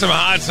on, put some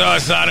hot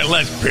sauce on it.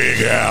 Let's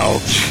pig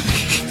out.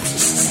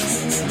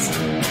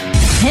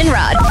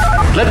 Penrod.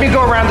 Let me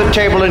go around the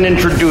table and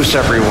introduce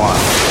everyone.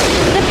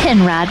 The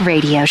Penrod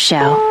Radio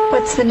Show.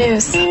 What's the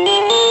news?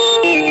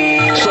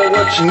 So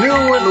what's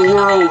new in the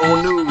world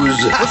of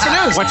news? What's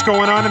the news? What's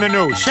going on in the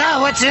news?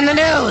 So, what's in the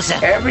news?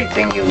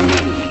 Everything you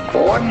need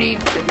or need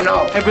to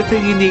know.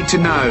 Everything you need to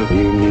know.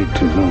 You need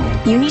to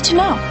know. You need to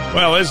know.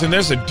 Well, isn't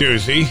this a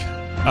doozy?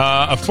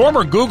 A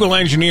former Google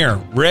engineer,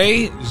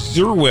 Ray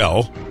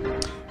Zerwell,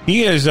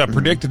 he has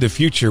predicted the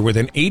future with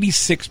an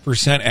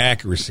 86%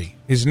 accuracy.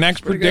 His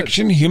next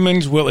prediction,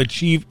 humans will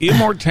achieve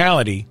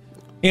immortality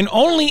in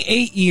only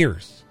 8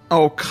 years.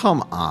 Oh,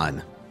 come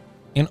on.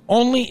 In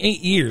only 8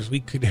 years, we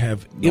could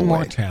have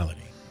immortality.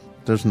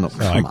 There's no...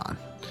 Come on.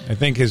 I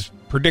think his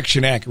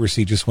prediction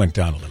accuracy just went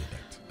down a little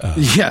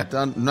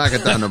bit. Knock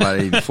it down to about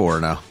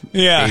 84 now.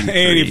 Yeah,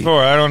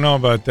 84. I don't know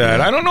about that.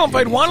 Yeah, I don't know if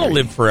I'd want to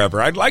live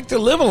forever. I'd like to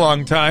live a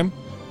long time,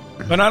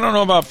 but I don't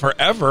know about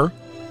forever.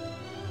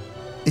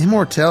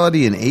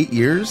 Immortality in 8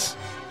 years?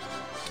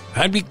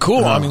 That'd be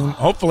cool. I mean,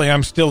 hopefully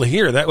I'm still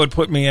here. That would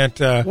put me at...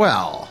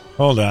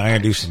 Hold on, I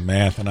gotta do some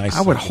math, and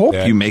I would hope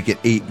you make it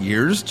 8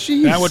 years.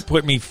 Jeez, that would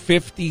put me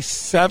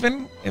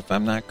 57, if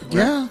I'm not correct.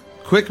 Yeah,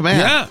 quick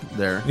math.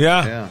 There.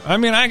 Yeah. I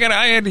mean, I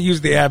had to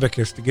use the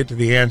abacus to get to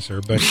the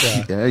answer, but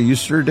yeah, you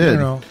sure did.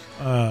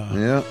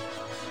 Yeah,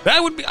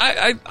 that would be.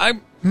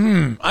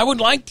 I would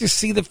like to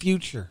see the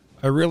future.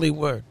 I really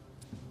would.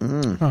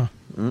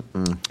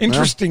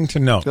 Interesting to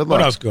know. Good luck.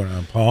 What else going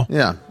on, Paul?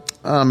 Yeah.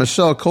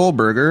 Michelle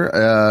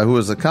Kohlberger, who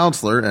was a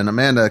counselor, and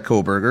Amanda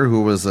Kohlberger,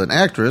 who was an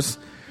actress,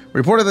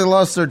 reportedly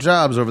lost their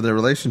jobs over their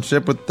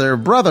relationship with their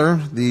brother,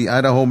 the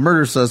Idaho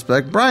murder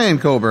suspect, Brian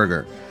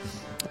Kohlberger.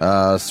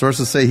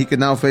 Sources say he could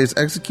now face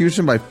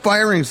execution by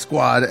firing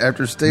squad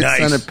after state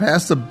Senate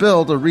passed a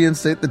bill to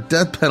reinstate the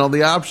death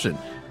penalty option.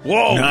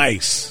 Whoa.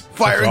 Nice.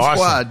 Firing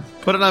squad.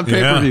 Put it on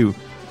pay-per-view.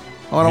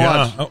 I want to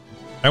watch. Oh,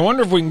 I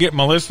wonder if we can get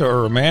Melissa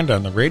or Amanda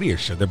on the radio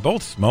show. They're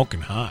both smoking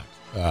hot.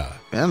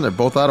 And they're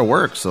both out of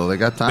work, so they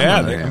got time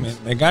on their hands. I mean,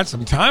 they got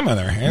some time on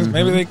their hands.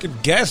 Maybe they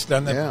could guest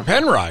on the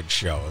Penrod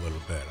show a little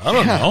bit. I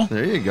don't know.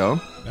 There you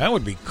go. That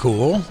would be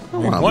cool. I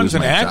mean, one's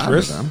an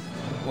actress.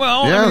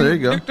 Well, there you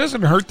go. It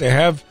doesn't hurt to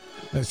have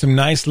some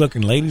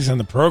nice-looking ladies on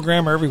the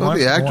program every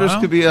once in a while. The actress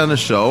could be on the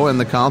show, and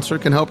the counselor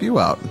can help you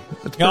out.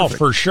 Oh,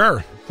 for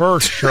sure. For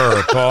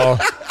sure, Paul.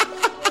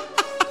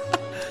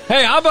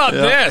 Hey, how about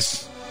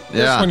this?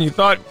 Just when you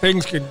thought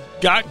things could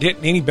get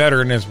any better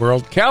in this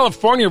world.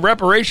 California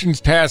Reparations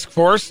Task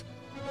Force,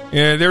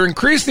 they're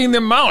increasing the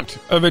amount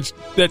of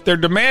that they're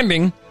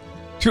demanding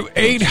to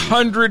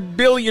 $800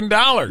 billion.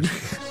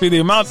 See, the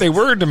amount they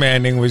were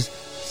demanding was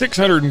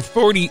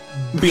 $640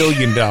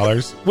 billion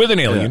with an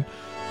alien.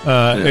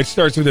 It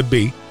starts with a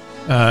B.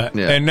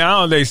 And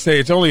now they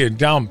say it's only a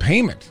down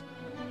payment.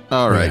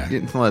 All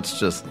right. Let's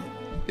just...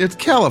 It's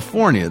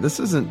California. This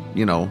isn't,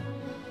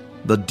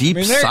 the deep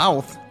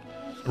South.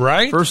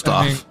 Right? First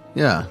off,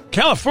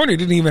 California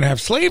didn't even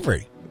have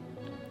slavery.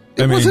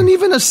 It wasn't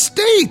even a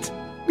state.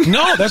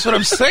 No, that's what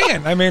I'm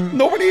saying. I mean,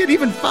 nobody had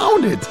even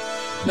found it.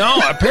 No,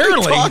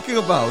 apparently. What are you talking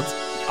about?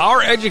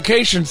 Our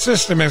education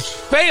system has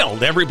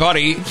failed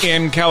everybody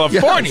in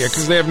California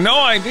because they have no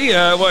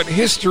idea what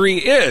history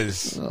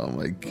is. Oh,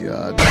 my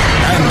God.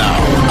 And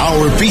now,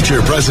 our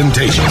feature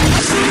presentation.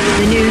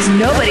 The news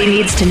nobody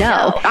needs to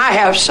know. I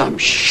have some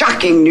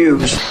shocking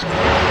news.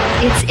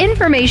 It's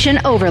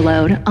information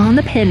overload on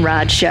the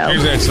Penrod Show.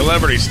 Here's that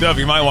celebrity stuff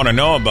you might want to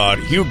know about.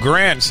 Hugh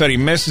Grant said he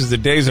misses the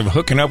days of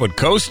hooking up with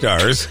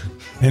co-stars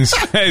and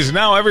says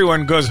now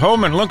everyone goes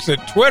home and looks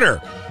at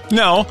Twitter.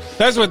 No,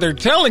 that's what they're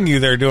telling you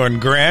they're doing,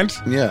 Grant.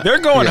 Yeah.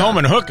 They're going home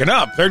and hooking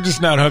up. They're just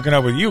not hooking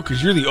up with you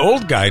because you're the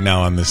old guy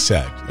now on the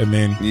set. I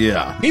mean,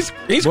 he's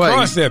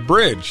crossed that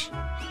bridge.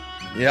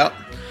 Yep.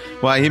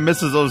 why he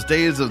misses those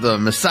days of the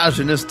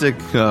misogynistic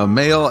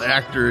male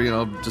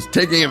actor, just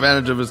taking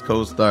advantage of his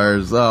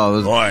co-stars.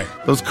 Oh,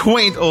 those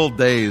quaint old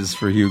days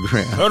for Hugh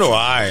Grant. So do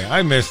I.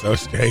 I miss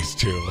those days,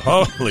 too.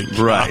 Holy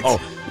cow. Right.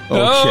 Okay.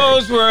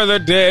 Those were the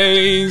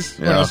days.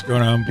 What else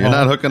going on, Paul? You're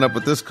not hooking up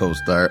with this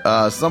co-star.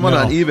 Someone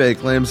on eBay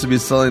claims to be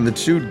selling the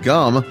chewed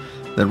gum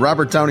that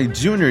Robert Downey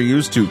Jr.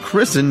 used to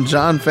christen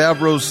Jon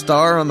Favreau's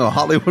star on the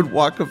Hollywood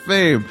Walk of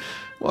Fame.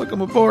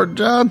 Welcome aboard,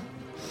 John.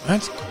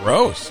 That's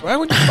gross. Why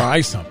would you buy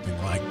something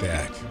like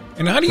that?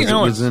 And how do you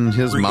know it was in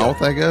his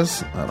mouth, I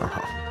guess? I don't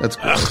know. That's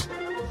gross.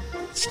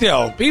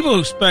 Still, people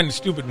who spend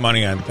stupid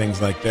money on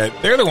things like that,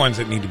 they're the ones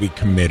that need to be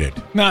committed,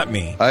 not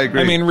me. I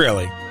agree. I mean,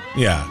 really.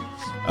 Yeah.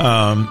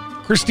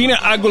 Christina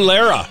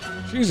Aguilera.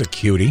 She's a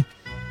cutie.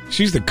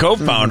 She's the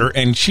co-founder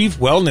and chief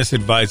wellness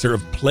advisor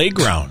of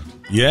Playground.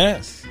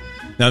 Yes.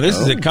 Now, this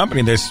is a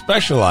company that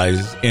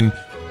specializes in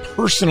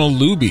personal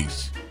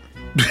lubies.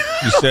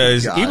 She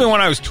says, even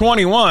when I was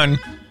 21,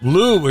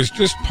 lube was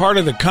just part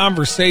of the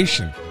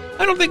conversation.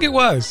 I don't think it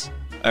was.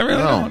 I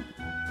really don't.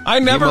 I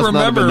never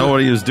remember. Know what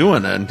he was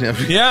doing then.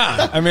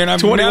 Yeah. I mean, I'm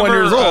 21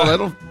 years old. I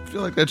don't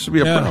feel like that should be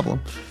a problem.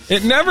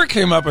 It never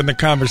came up in the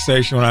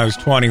conversation when I was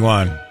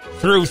 21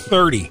 through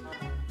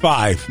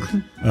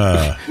 35.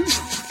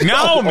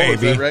 Now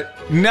maybe. Right?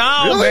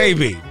 Now really?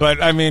 Maybe.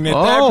 But I mean, at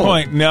that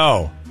point,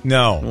 no.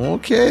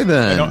 Okay,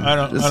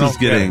 then. This is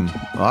getting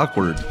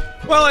awkward.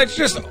 Well,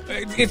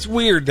 it's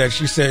weird that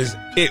she says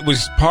it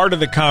was part of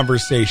the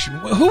conversation.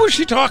 Who was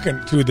she talking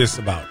to this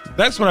about?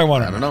 That's what I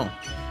want to know. I don't know.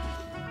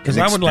 Because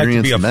I would like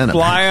to be a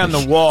fly on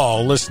the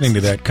wall listening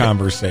to that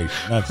conversation.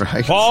 That's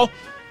right. Paul?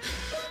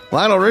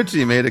 Lionel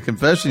Richie made a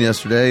confession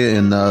yesterday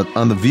on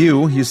The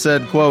View. He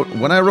said, quote,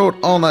 "When I wrote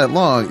All Night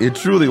Long, it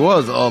truly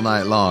was all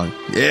night long.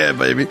 Yeah,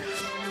 baby.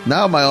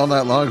 Now my all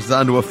night long is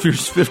down to a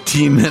fierce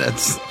 15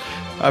 minutes.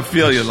 I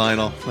feel you,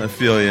 Lionel. I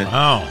feel you."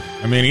 Wow.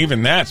 I mean,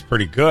 even that's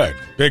pretty good.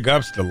 Big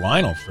ups to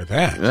Lionel for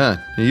that. Yeah.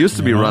 He used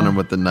to be running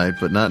with the knife,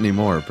 but not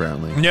anymore,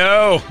 apparently.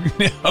 No.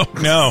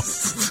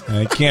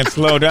 I can't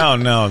slow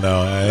down now,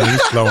 though.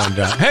 He's slowing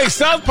down. Hey,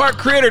 South Park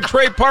creator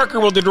Trey Parker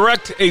will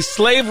direct a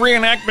slave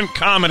reenactment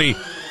comedy.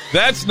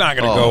 That's not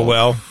going to go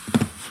well.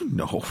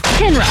 No.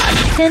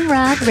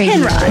 Penrod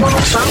Radio.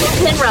 Follow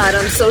Penrod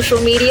on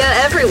social media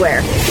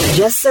everywhere.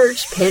 Just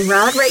search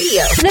Penrod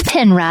Radio. The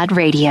Penrod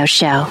Radio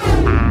Show.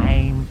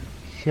 I'm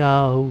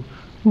so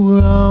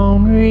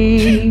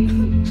lonely.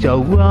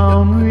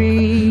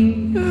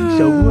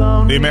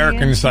 The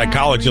American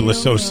Psychological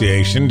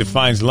Association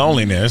defines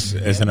loneliness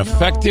as an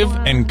affective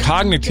and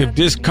cognitive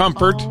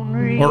discomfort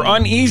or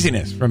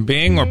uneasiness from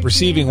being or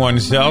perceiving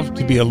oneself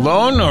to be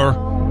alone or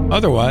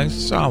otherwise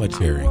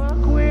solitary.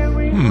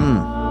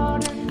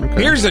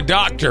 Okay. Here's a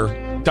doctor,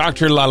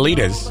 Dr.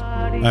 Lalitas.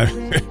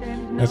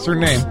 That's her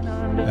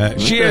name.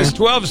 She has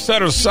 12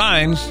 subtle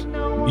signs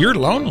you're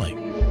lonely.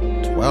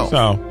 12.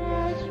 So,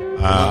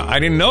 I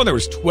didn't know there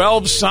was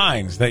 12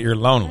 signs that you're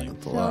lonely.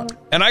 That's a lot.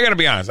 And I got to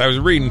be honest, I was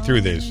reading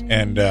through this,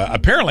 and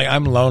apparently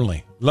I'm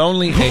lonely.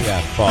 Lonely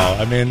AF, Paul.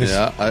 I mean,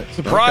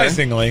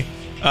 surprisingly,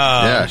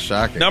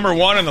 shocking. Number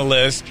one on the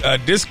list,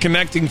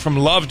 disconnecting from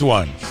loved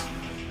ones.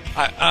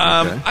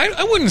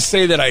 I wouldn't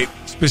say that I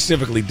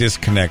specifically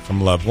disconnect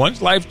from loved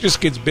ones. Life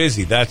just gets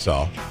busy, that's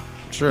all.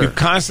 Sure. You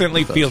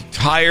constantly feel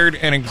tired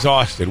and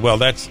exhausted. Well,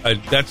 that's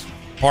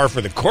par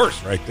for the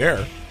course right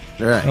there.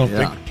 Right, I don't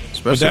think.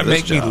 Would that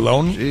make me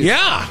lonely?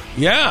 Jeez.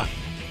 Yeah.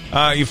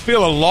 You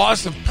feel a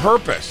loss of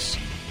purpose.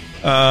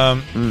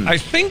 I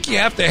think you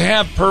have to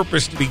have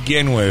purpose to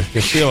begin with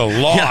to feel a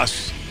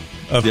loss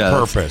of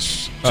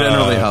purpose.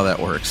 Generally how that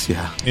works,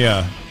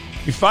 Yeah.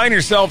 You find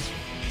yourself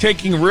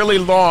taking really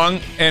long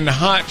and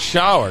hot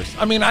showers.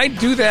 I mean, I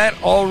do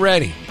that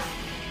already.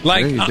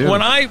 Like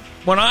when I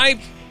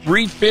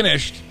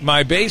refinished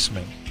my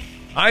basement,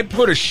 I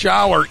put a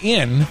shower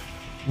in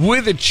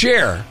with a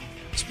chair.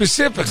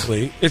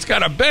 Specifically, it's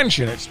got a bench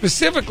in it,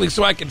 specifically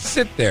so I can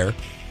sit there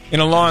in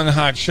a long,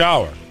 hot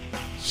shower.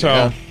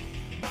 So,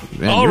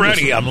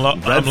 already I'm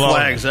red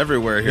flags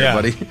everywhere here,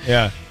 buddy.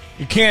 Yeah.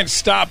 You can't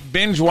stop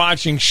binge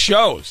watching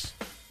shows.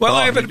 Well,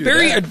 I have a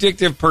very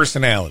addictive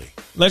personality.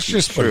 Let's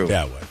just put it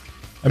that way.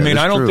 I mean,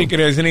 I don't think it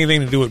has anything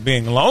to do with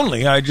being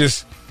lonely. I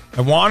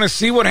want to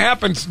see what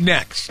happens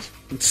next.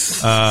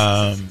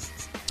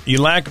 You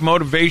lack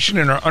motivation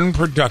and are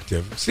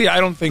unproductive. See,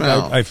 I don't think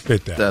I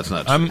fit that. That's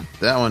not true.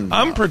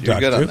 I'm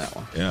productive. You're good on that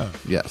one. Yeah.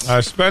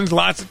 Yes. Spends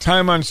lots of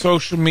time on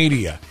social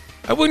media.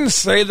 I wouldn't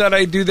say that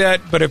I do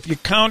that, but if you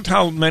count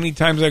how many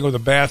times I go to the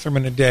bathroom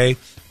in a day,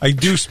 I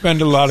do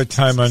spend a lot of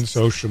time on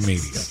social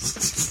media.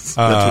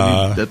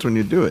 That's when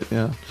you do it,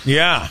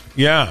 yeah.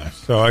 Yeah.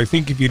 So I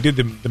think if you did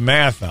the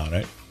math on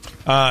it,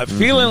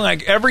 feeling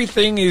like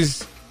everything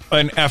is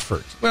an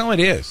effort. Well,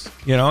 it is.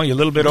 You know, you're a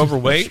little bit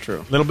overweight,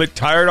 a little bit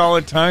tired all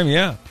the time,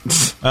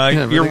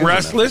 you're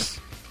restless.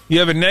 You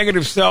have a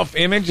negative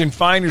self-image and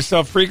find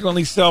yourself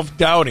frequently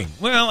self-doubting.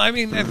 Well, I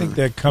mean, I think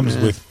that comes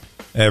with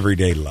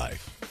everyday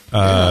life.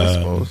 I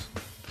suppose.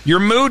 You're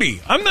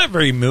moody. I'm not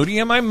very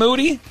moody. Am I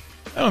moody?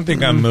 I don't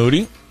think I'm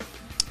moody.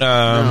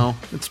 No,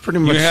 it's pretty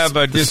much you have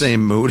the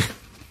same mood.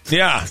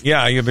 Yeah,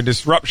 you have a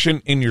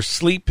disruption in your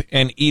sleep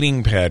and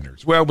eating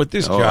patterns. Well, with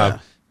this job,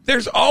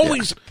 there's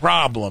always a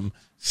problem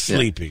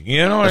sleeping.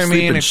 You know what I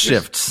mean? It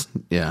shifts.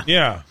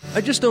 Yeah. I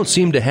just don't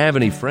seem to have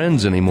any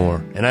friends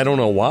anymore, and I don't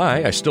know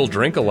why. I still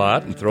drink a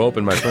lot and throw up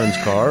in my friends'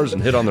 cars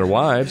and hit on their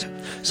wives.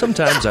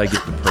 Sometimes I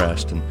get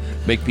depressed and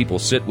make people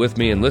sit with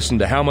me and listen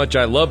to how much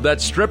I love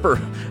that stripper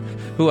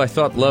who I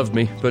thought loved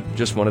me but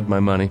just wanted my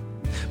money.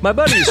 My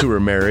buddies who are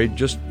married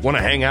just want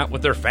to hang out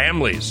with their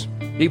families,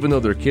 even though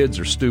their kids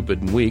are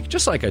stupid and weak,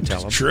 just like I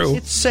tell them. True.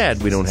 It's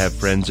sad we don't have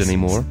friends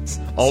anymore,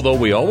 although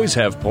we always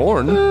have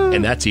porn,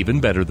 and that's even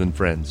better than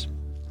friends.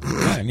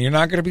 Yeah, and you're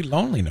not going to be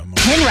lonely no more.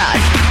 Penrod.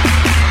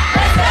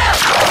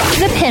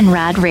 The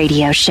Penrod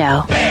Radio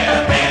Show.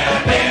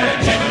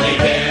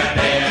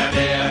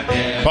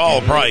 Paul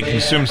will probably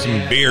consume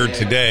some beer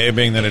today,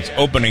 being that it's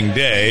opening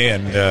day,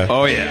 and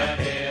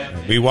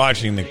be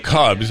watching the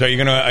Cubs. Are you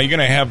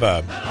gonna have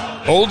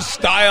a old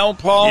style,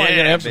 Paul? Are you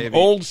gonna have some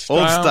old style?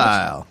 Old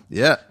style.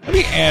 Yeah. Let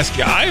me ask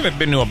you. I haven't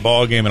been to a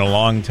ball game in a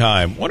long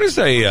time. What does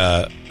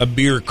a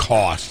beer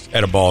cost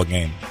at a ball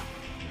game?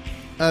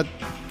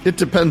 It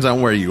depends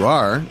on where you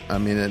are. I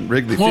mean, at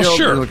Wrigley Field,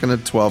 you're looking at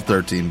 $12,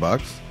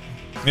 $13.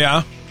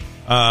 Yeah.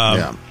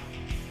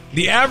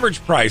 The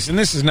average price, and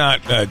this is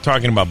not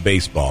talking about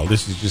baseball.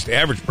 This is just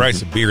average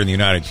price of beer in the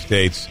United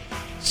States,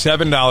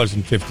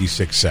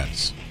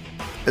 $7.56.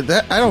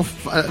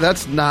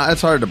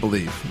 That's hard to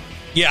believe.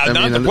 Yeah, I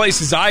mean, the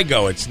places I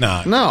go, it's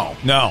not. No,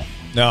 I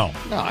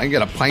can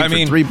get a pint for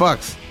 $3.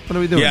 What are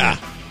we doing? Yeah.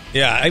 Here?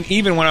 Yeah,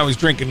 even when I was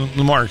drinking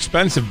the more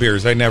expensive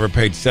beers, I never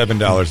paid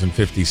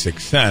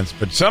 $7.56.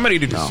 But somebody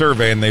did a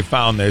survey and they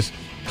found this.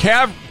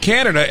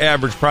 Canada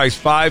average price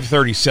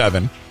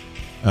 $5.37,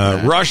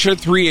 Russia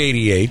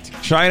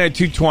 $3.88, China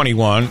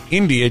 $2.21,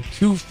 India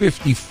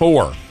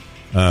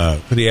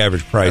 $2.54 for the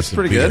average price of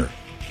beer. Pretty good.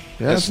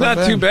 Yeah, that's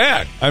not too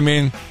bad. I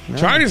mean,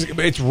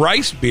 it's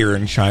rice beer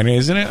in China,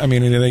 isn't it? I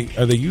mean,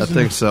 are they using? I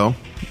think so.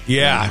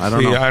 Yeah, I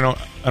don't know.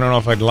 I don't know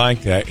if I'd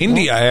like that.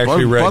 India, I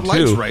actually read Bud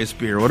Light's too. Rice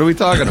beer. What are we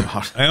talking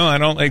about? I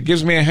don't. It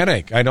gives me a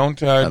headache. I don't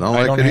have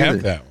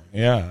that.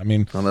 Yeah, I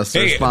mean, unless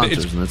they're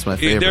sponsors, and it's my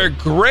favorite. They're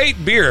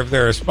great beer if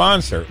they're a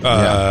sponsor.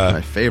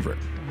 My favorite.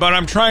 But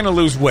I'm trying to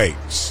lose weight,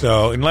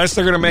 so unless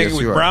they're going to make it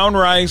with brown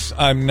rice,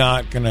 I'm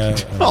not going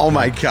to. Oh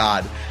my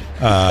God!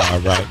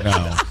 Right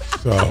now,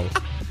 so.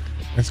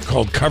 It's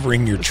called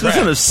covering your tracks.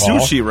 This isn't a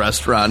sushi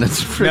restaurant.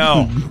 It's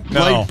freaking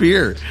light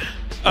beer.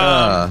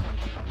 The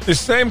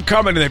same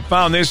company that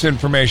found this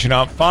information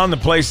out found the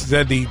places that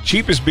had the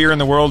cheapest beer in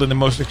the world and the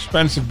most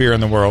expensive beer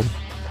in the world.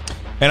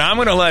 And I'm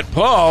going to let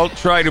Paul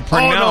try to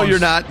pronounce you're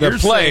not. the You're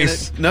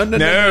place. No.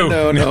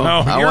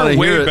 You're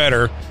way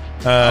better.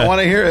 I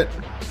want to hear it.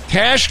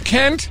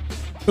 Tashkent,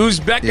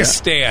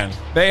 Uzbekistan. Yeah.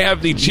 They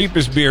have the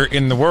cheapest beer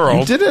in the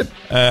world. You did it.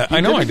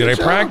 I know I did. I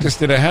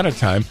practiced it ahead of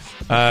time.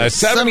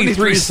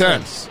 73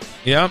 cents.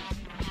 Yep.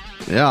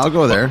 Yeah, I'll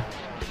go there.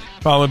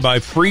 Followed by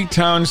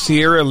Freetown,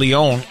 Sierra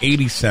Leone,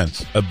 80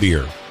 cents a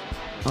beer.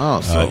 Oh,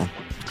 so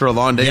for a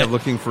long day of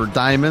looking for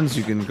diamonds,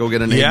 you can go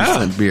get an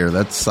 80-cent beer.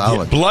 That's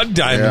solid. Yeah, blood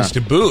diamonds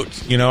to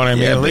boot. You know what I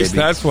mean? Yeah, At least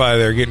that's why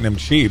they're getting them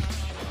cheap.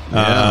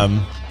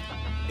 Yeah.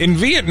 In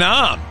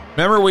Vietnam,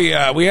 remember we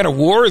had a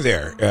war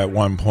there at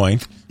one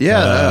point.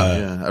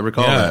 I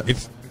recall that.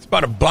 It's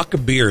about $1 a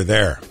beer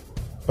there.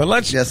 But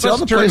let's all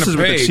the turn places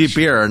the page. with the cheap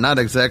beer are not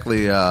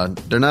exactly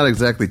they're not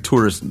exactly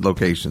tourist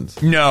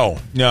locations. No.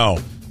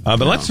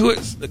 But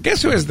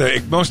guess who has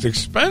the most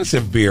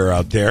expensive beer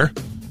out there?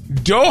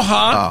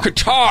 Doha,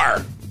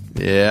 Qatar.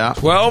 Yeah.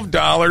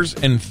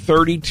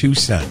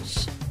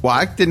 $12.32. Well,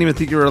 I didn't even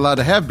think you were allowed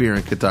to have beer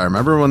in Qatar.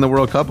 Remember when the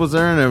World Cup was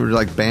there and it was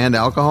like banned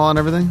alcohol and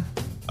everything?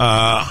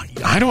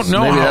 I don't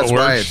know maybe how that's it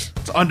works. Why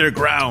it's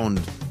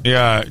underground.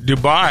 Yeah,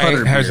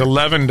 Dubai has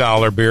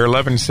 $11 beer,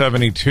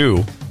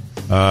 $11.72.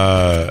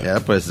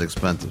 That place is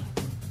expensive.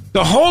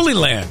 The Holy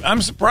Land.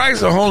 I'm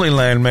surprised the Holy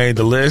Land made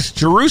the list.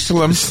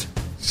 Jerusalem,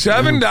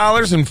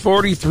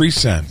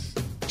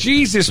 $7.43.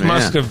 Jesus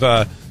must have,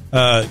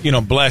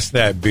 blessed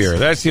that beer.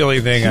 That's the only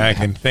thing I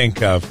can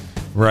think of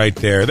right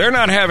there. They're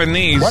not having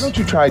these. Why don't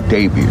you try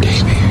day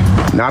beers?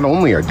 Not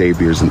only are day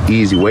beers an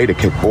easy way to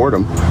kick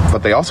boredom,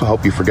 but they also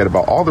help you forget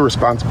about all the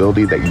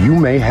responsibility that you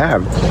may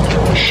have.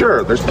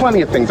 Sure, there's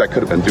plenty of things I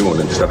could have been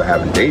doing instead of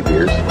having day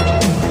beers,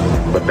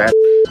 but that's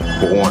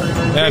boring.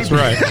 That's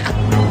right.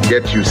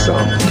 Get you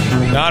some.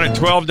 Not at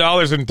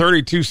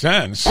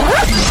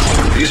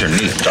 $12.32. These are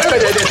neat.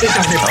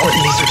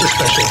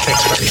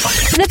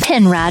 The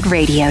Penrod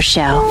Radio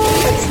Show.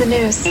 What's the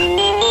news?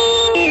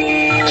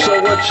 So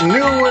what's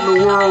new in the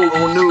world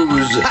of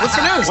news? What's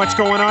the news? What's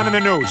going on in the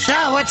news?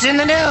 So what's in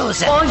the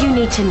news? All you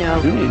need to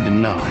know. You need to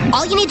know.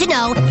 All you need to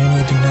know.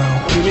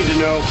 You need to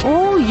know.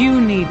 All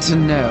you need to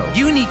know.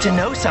 You need to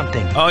know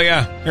something. Oh,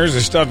 yeah. Here's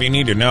the stuff you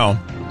need to know.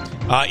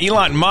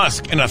 Elon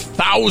Musk and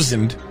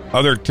 1,000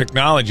 other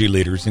technology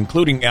leaders,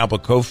 including Apple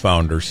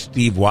co-founder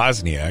Steve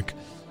Wozniak,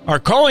 are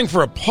calling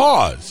for a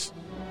pause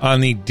on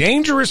the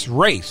dangerous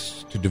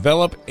race to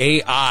develop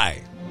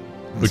AI,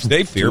 which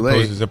they fear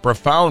poses a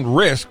profound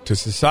risk to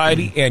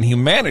society and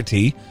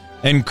humanity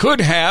and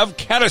could have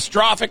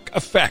catastrophic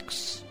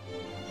effects.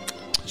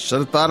 Should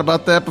have thought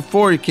about that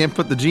before. You can't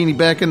put the genie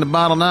back in the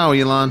bottle now,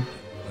 Elon.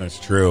 That's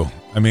true.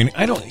 I mean,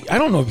 I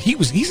don't know if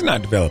he's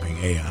not developing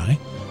AI.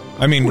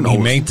 I mean, Who knows? he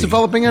may He's be.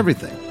 developing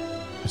everything.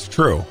 It's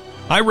true.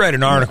 I read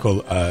an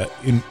article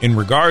in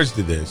regards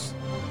to this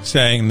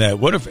saying that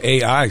what if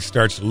AI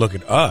starts to look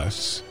at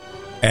us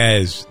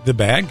as the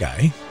bad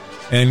guy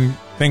and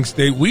thinks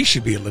that we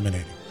should be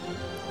eliminated?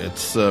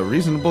 It's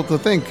reasonable to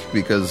think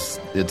because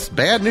it's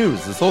bad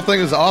news. This whole thing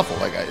is awful.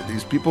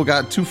 These people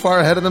got too far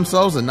ahead of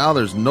themselves, and now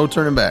there's no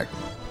turning back.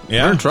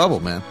 Yeah. We're in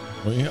trouble, man.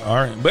 We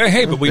are. But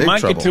hey, we Big might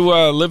trouble. get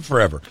to live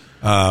forever.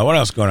 What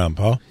else going on,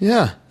 Paul?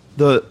 Yeah.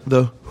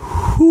 The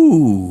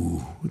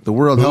WHO, the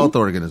World Health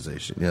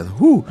Organization. Yeah, the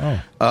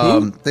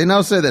WHO. They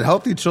now say that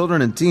healthy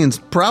children and teens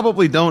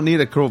probably don't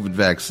need a COVID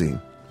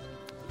vaccine.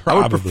 I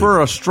would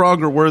prefer a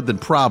stronger word than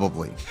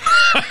probably.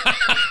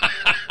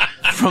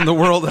 From the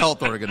World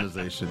Health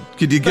Organization.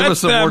 Could you give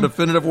us a more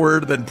definitive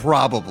word than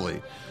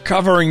probably?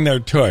 Covering their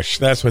tush.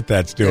 That's what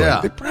that's doing.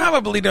 Yeah. They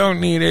probably don't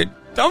need it.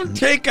 Don't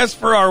take us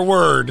for our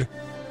word.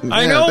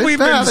 I know we've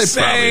been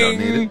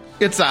saying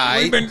it's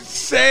we've been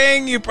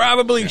saying you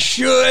probably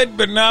should,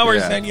 but now we're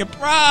saying you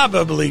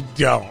probably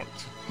don't.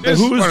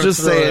 Who's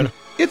just saying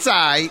it's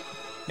I?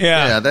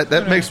 Yeah,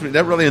 that makes me.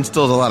 That really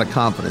instills a lot of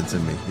confidence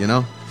in me. You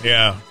know.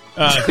 Yeah,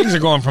 things are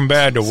going from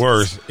bad to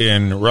worse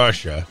in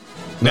Russia.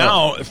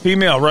 Now,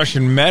 female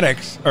Russian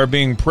medics are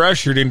being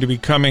pressured into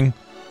becoming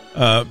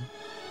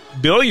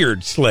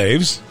billiard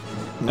slaves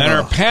and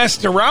are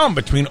passed around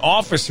between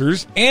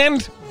officers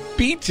and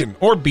beaten,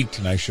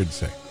 I should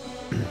say.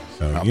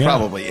 So,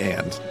 Probably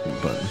and.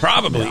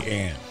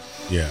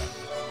 Yeah.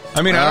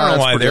 I mean, I don't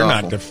know why they're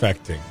not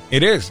defecting.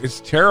 It is. It's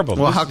terrible.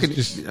 Well, how could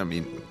you? I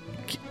mean,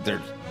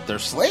 they're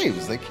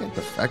slaves. They can't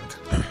defect.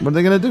 What are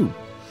they going to do?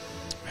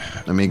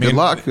 I mean, good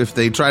luck. If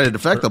they try to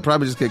defect, they'll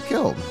probably just get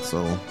killed.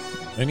 So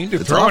they need to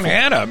throw an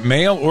ad up,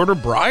 mail order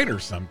bride or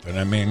something.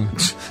 I mean,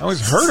 I always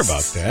heard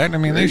about that. I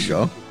mean, they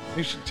should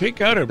take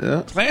out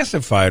a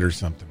classified or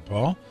something,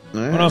 Paul.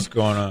 What else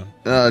going on?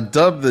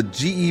 Dubbed the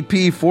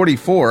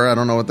GEP-44, I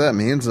don't know what that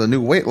means, a new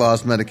weight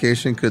loss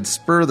medication could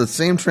spur the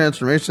same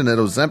transformation that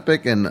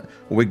Ozempic and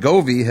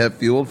Wegovy have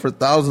fueled for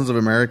thousands of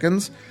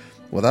Americans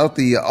without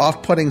the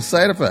off-putting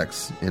side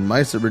effects. In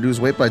mice, it reduced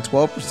weight by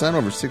 12%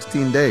 over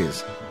 16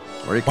 days.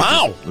 Or you could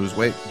just lose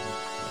weight.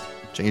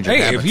 Change your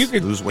habits.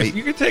 Lose weight. If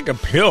you could take a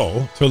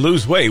pill to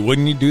lose weight,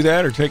 wouldn't you do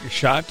that or take a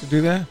shot to do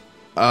that?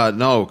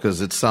 No,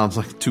 because it sounds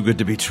like too good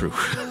to be true.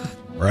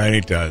 Right,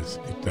 it does.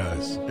 It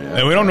does. Yeah.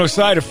 And we don't know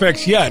side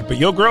effects yet, but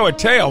you'll grow a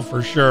tail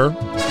for sure.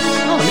 Penrod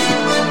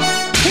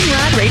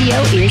Radio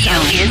is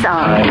on.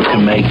 Time to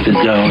make the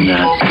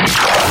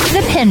donut.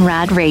 The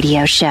Penrod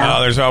Radio Show.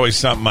 Oh, there's always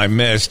something I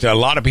missed. A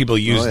lot of people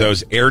use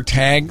those air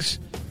tags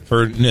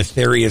for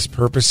nefarious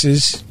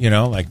purposes,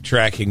 like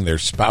tracking their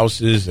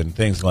spouses and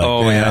things like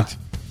that.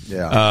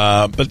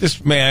 Yeah. But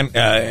this man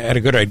had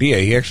a good idea.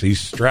 He actually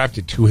strapped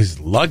it to his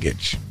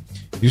luggage.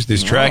 Used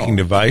this tracking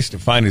device to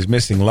find his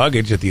missing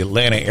luggage at the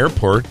Atlanta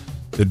airport.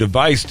 The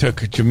device took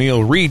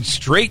Jamil Reed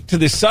straight to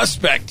the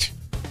suspect,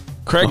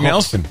 Craig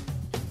Nelson,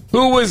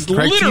 who was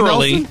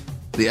literally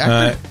the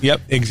actor.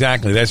 Yep,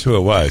 exactly. That's who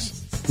it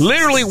was.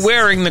 Literally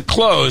wearing the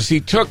clothes he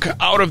took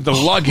out of the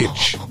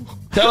luggage.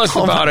 Tell us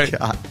about it,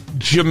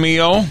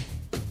 Jamil.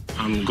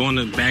 I'm going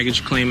to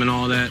baggage claim and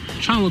all that.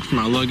 Trying to look for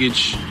my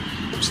luggage.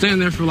 Standing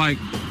there for like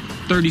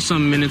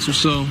 30-something minutes or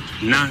so,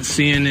 not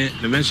seeing it.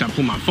 Eventually, I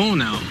pull my phone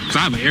out because I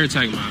have an air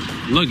tag in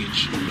my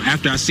luggage.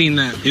 After I seen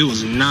that it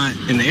was not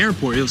in the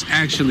airport, it was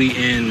actually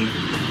in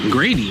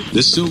Grady.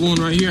 This silver one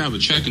right here, I have a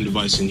tracking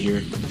device in here,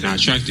 and I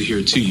tracked it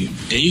here to you.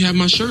 And you have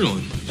my shirt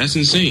on. That's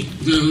insane.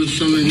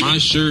 My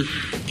shirt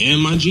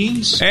and my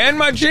jeans. And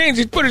my jeans.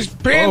 He put his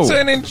pants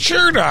in and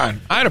shirt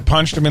on. I'd have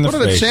punched him in the face.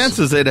 What are the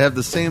chances they'd have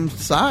the same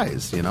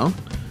size,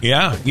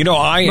 Yeah, in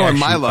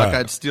my luck,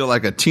 I'd steal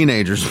like a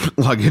teenager's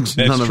luggage.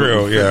 That's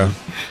true, yeah.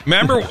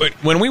 Remember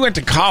when we went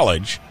to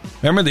college,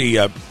 remember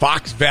the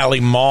Fox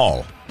Valley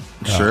Mall?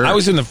 Sure. I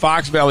was in the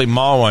Fox Valley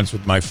Mall once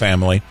with my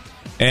family,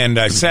 and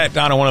I sat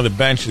down on one of the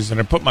benches, and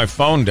I put my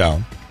phone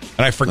down,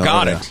 and I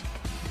forgot it.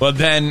 Well,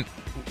 then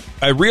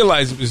I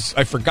realized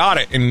I forgot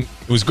it, and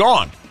it was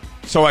gone.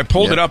 So I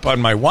pulled it up on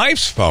my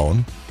wife's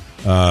phone,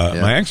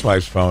 my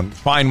ex-wife's phone,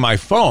 find my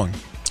phone.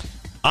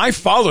 I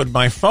followed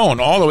my phone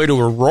all the way to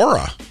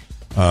Aurora.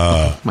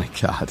 My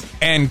God.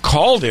 And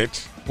called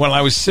it when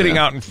I was sitting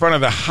out in front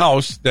of the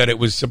house that it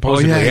was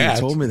supposedly at.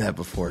 You told me that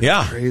before.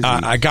 Yeah. Crazy.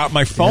 I got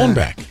my phone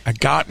back.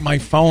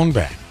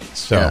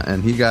 So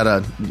and he got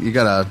a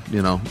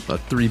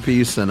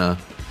 3-piece and a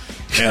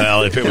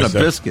if it was a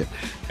biscuit.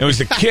 It was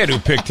the kid who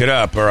picked it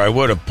up, or I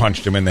would have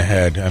punched him in the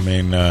head. I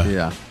mean,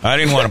 I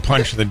didn't want to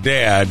punch the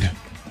dad.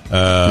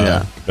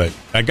 But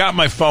I got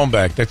my phone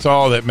back. That's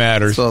all that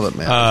matters. That's all that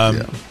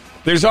matters.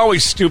 There's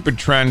always stupid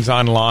trends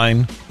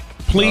online.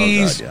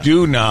 Please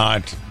do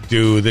not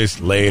do this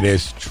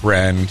latest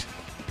trend.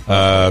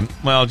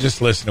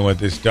 Just listen to what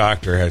this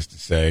doctor has to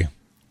say.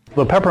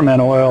 The peppermint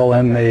oil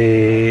in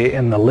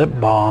the lip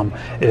balm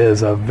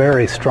is a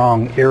very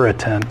strong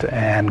irritant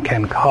and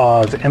can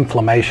cause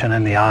inflammation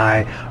in the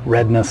eye,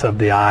 redness of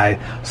the eye,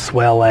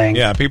 swelling.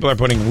 Yeah, people are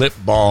putting lip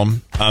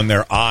balm on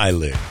their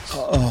eyelids.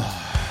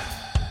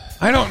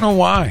 I don't know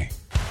why.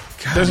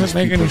 God, doesn't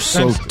make any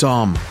sense. So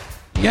dumb.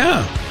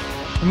 Yeah.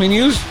 I mean,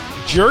 use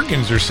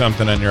Jergens or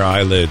something on your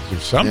eyelids or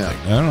something.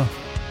 Yeah. I don't know.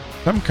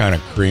 Some kind of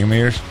cream.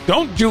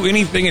 Don't do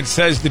anything it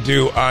says to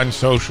do on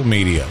social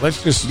media.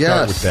 Let's just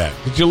start with that.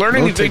 Did you learn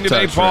anything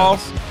today, Paul?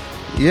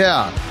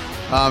 Yeah.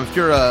 If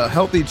you're a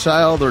healthy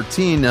child or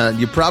teen,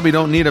 you probably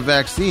don't need a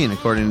vaccine,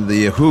 according to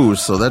the WHO.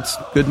 So that's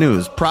good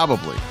news.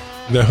 Probably.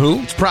 The WHO?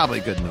 It's probably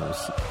good news.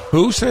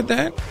 Who said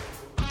that?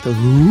 The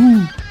WHO.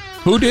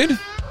 Who did?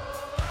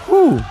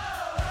 Who?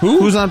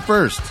 Who's on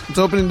first? It's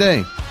opening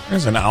day.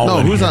 There's an owl. No,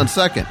 in who's here. on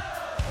second?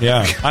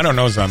 Yeah, I don't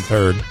know who's on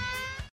third.